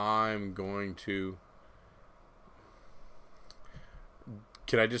 I'm going to...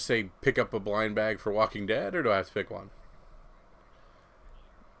 Can I just say pick up a blind bag for Walking Dead, or do I have to pick one?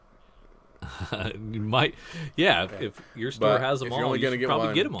 You might, yeah. If your store has them if all, you're only you gonna should get probably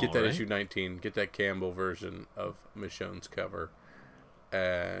one, get them all. Get that right? issue 19. Get that Campbell version of Michonne's cover,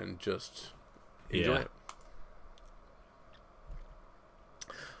 and just enjoy it.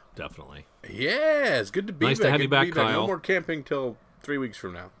 Definitely. Yeah, it's good to be nice back. to have you back, Kyle. No more camping till 3 weeks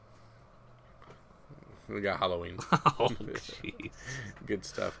from now. We got Halloween. Oh, jeez. Good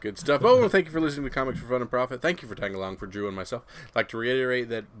stuff. Good stuff. Oh, well, thank you for listening to Comics for Fun and Profit. Thank you for tagging along for Drew and myself. I'd like to reiterate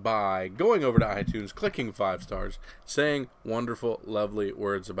that by going over to iTunes, clicking 5 stars, saying wonderful, lovely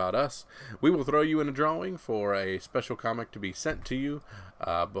words about us, we will throw you in a drawing for a special comic to be sent to you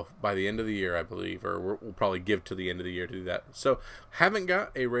by the end of the year, I believe, or we'll probably give to the end of the year to do that. So, haven't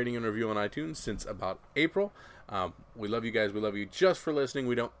got a rating and review on iTunes since about April. We love you guys. We love you just for listening.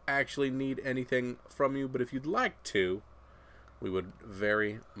 We don't actually need anything from you, but if you'd like to, we would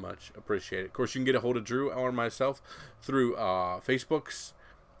very much appreciate it. Of course, you can get a hold of Drew or myself through Facebooks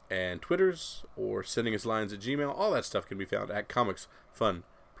and Twitters, or sending us lines at Gmail. All that stuff can be found at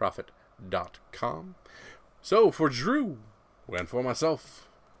comicsfunprofit.com. So, for Drew and for myself,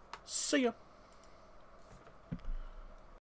 see ya.